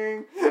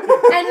watching.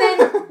 And then,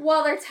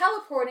 while they're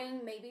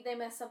teleporting, maybe they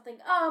mess something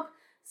up,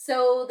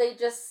 so they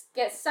just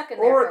get stuck in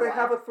there Or for a they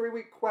while. have a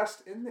 3-week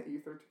quest in the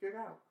ether to get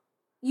out.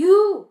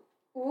 Ooh,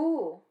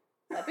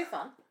 that'd be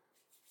fun.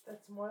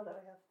 That's more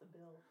that I have to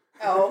build.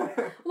 Oh.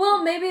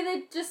 Well, maybe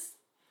they just...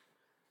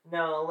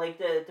 No, like,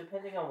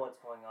 depending on what's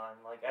going on,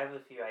 like, I have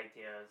a few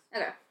ideas.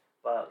 Okay.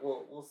 But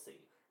we'll see.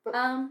 But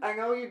I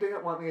know you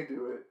didn't want me to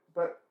do it,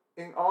 but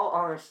in all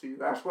honesty,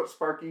 that's what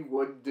Sparky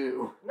would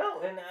do.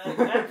 No, and I'm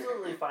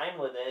absolutely fine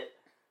with it.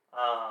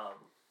 I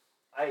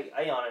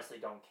honestly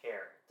don't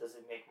care. Does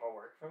it make more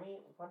work for me?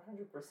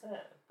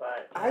 100%.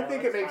 But I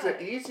think it makes it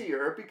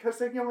easier because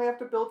then you only have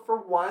to build for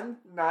one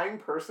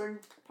 9-person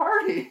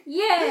party.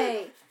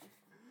 Yay!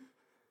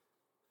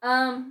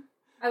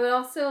 I would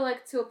also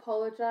like to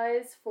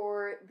apologize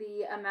for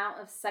the amount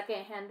of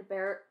secondhand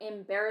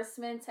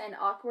embarrassment and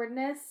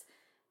awkwardness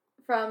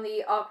from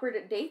the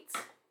awkward dates.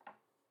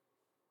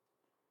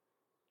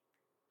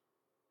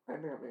 I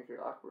didn't make it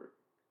awkward.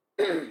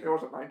 It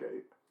wasn't my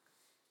date.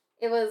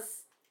 It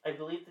was... I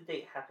believe the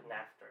date happened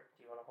after.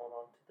 Do you want to hold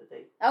on to the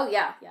date? Oh,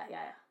 yeah.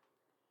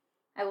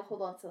 I will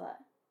hold on to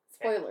that.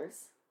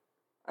 Spoilers.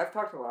 I've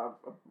talked a lot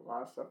of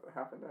stuff that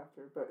happened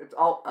after, but it's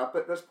all up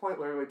at this point.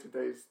 Literally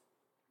today's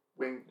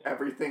when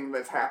everything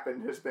that's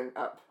happened has been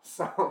up.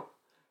 So,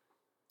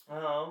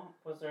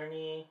 was there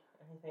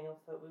anything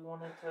else that we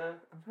wanted to?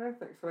 I'm trying to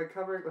think. So I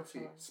covered. Let's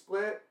see.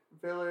 Split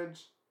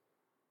village.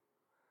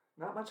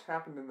 Not much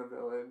happened in the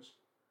village.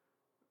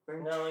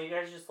 No, you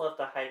guys just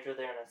left a Hydra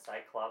there and a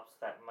Cyclops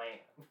that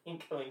might be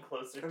going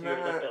closer to the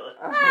village.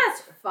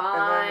 That's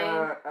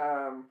fine.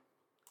 And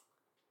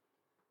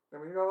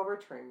then we go over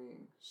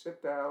training.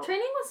 Shipped out.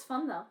 Training was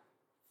fun though.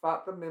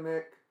 Fought the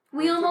mimic.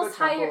 We almost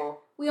hired.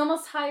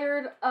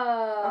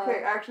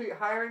 Okay, actually,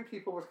 hiring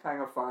people was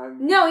kind of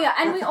fun. No, yeah,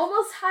 and we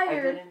almost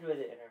hired. I did enjoy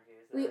the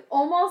interviews. We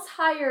almost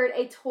hired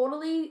a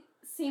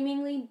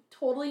seemingly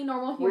totally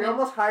normal human. We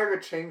almost hired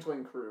a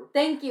changeling crew.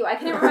 Thank you. I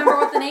can't remember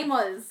what the name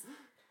was.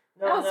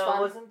 No, that was fun.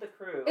 It wasn't the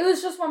crew. It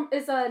was just one.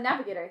 It's a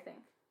navigator, I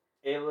think.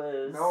 It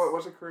was. No, it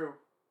was a crew.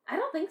 I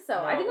don't think so.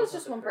 No, I think it was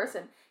just one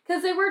person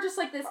because they were just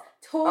like this Oh,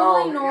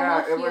 totally normal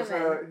yeah, it human. was.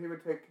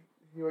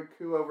 He would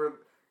coo over,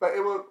 but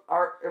it would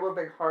have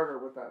been harder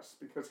with us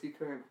because he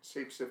couldn't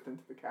shapeshift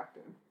into the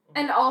captain.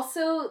 And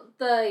also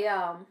the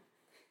I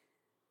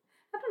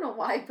don't know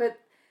why, but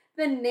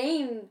the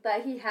name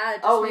that he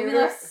had just made me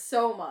laugh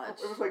so much.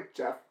 It was like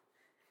Jeff.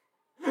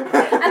 And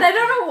I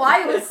don't know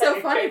why it was so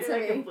funny to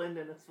me. He blend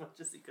in as much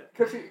as he could.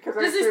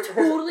 This is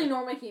totally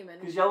normal human.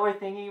 Because y'all were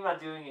thinking about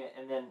doing it,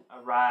 and then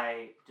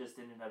Arai just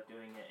ended up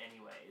doing it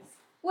anyways.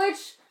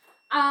 Which,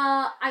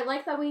 I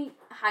like that we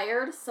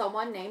hired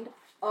someone named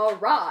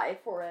Arai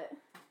for it.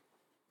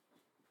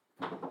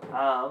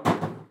 Alright.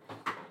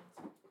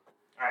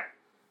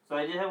 So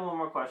I did have one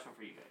more question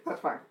for you guys.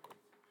 That's fine.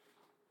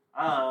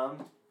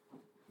 I'm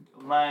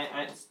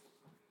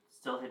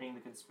still hitting the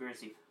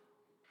conspiracy.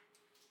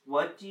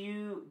 What do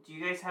you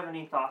guys have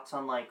any thoughts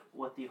on like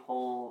what the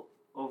whole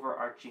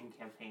overarching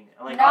campaign is?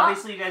 Like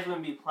obviously you guys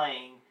wouldn't be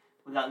playing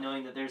without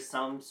knowing that there's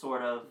some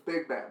sort of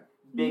big bad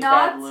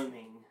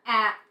looming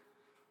At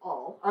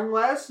all.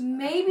 Unless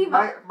maybe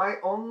my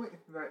only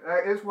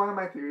that is one of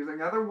my theories.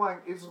 Another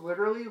one is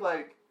literally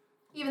like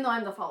even though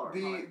I'm the follower.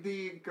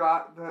 The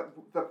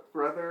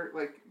brother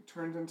like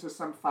turns into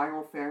some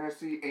Final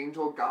Fantasy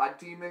angel god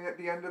demon at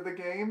the end of the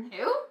game.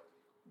 Who?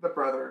 The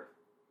brother,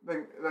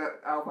 the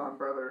Alvon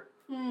brother.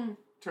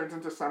 Turns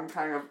into some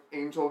kind of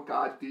angel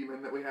god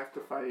demon that we have to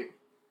fight.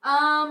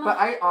 But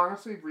I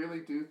honestly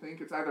really do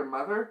think it's either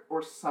Mother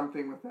or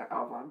something with that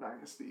Alvon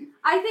dynasty.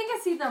 I think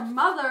it's either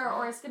Mother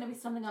or it's going to be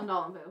something on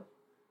Dolanboo.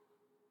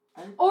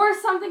 Or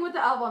something with the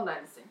Alvon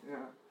dynasty.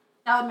 Yeah.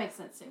 That would make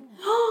sense too.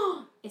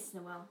 It's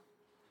Noelle.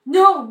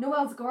 No!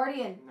 Noelle's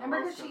guardian.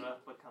 Noelle's gonna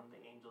become the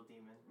angel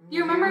demon. Do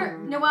you remember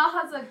Noelle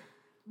has a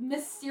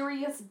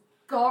mysterious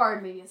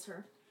guard? Maybe it's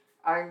her.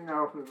 I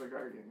know who the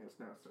guardian is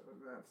now, so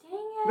that's...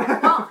 Dang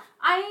it. Well,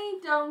 I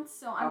don't,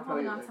 so I'm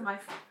holding on to my...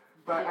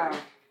 But,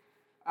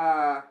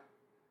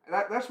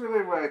 that's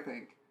really what I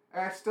think.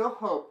 And I still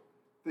hope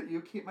that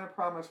you keep my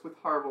promise with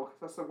Harville, because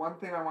that's the one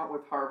thing I want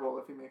with Harville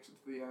if he makes it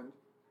to the end.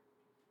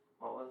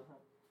 What was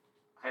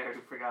it? I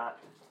already forgot.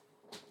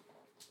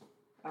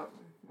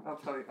 I'll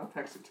tell you. I'll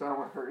text it to her. I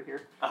want her to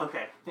hear.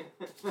 Okay.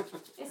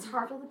 Is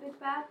Harville the big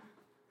bad?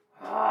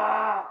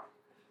 Ah.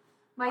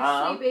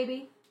 My sweet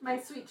baby. My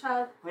sweet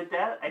child. With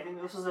that, I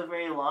think this was a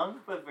very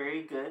long but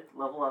very good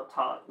level up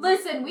talk.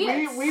 Listen, we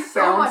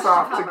so bounce much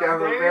off to cover.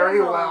 together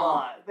very well.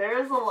 Lot.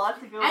 There's a lot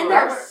to go over. And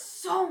there's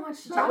so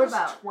much to That talk was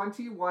about.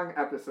 21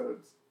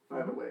 episodes,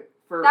 by the way.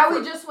 That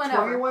we just went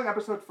over. 21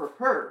 episodes for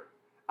her.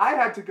 I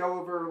had to go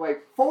over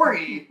like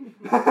 40.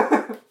 But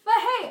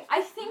hey,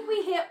 I think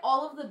we hit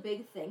all of the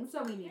big things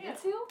that we needed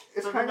to.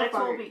 It's so kind the of next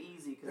one funny. will be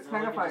easy. It's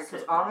kind of funny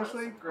because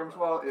honestly,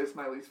 Grimswell is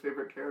my least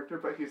favorite character,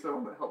 but he's the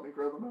one that helped me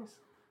grow the most.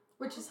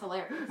 Which is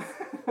hilarious.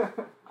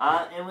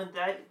 And with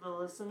that, the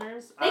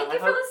listeners... Thank you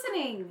for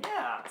listening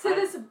to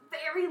this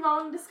very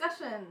long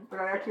discussion. But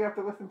I actually have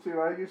to listen to.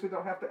 I usually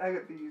don't have to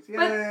edit these.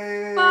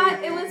 Yay!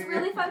 But it was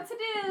really fun to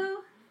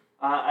do.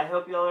 I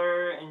hope y'all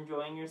are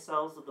enjoying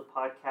yourselves with the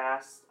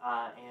podcast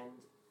and,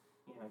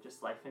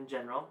 just life in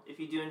general. If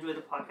you do enjoy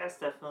the podcast,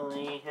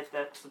 definitely hit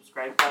that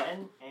subscribe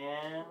button,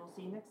 and we'll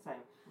see you next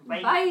time.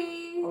 Bye.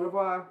 Bye. Au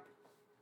revoir.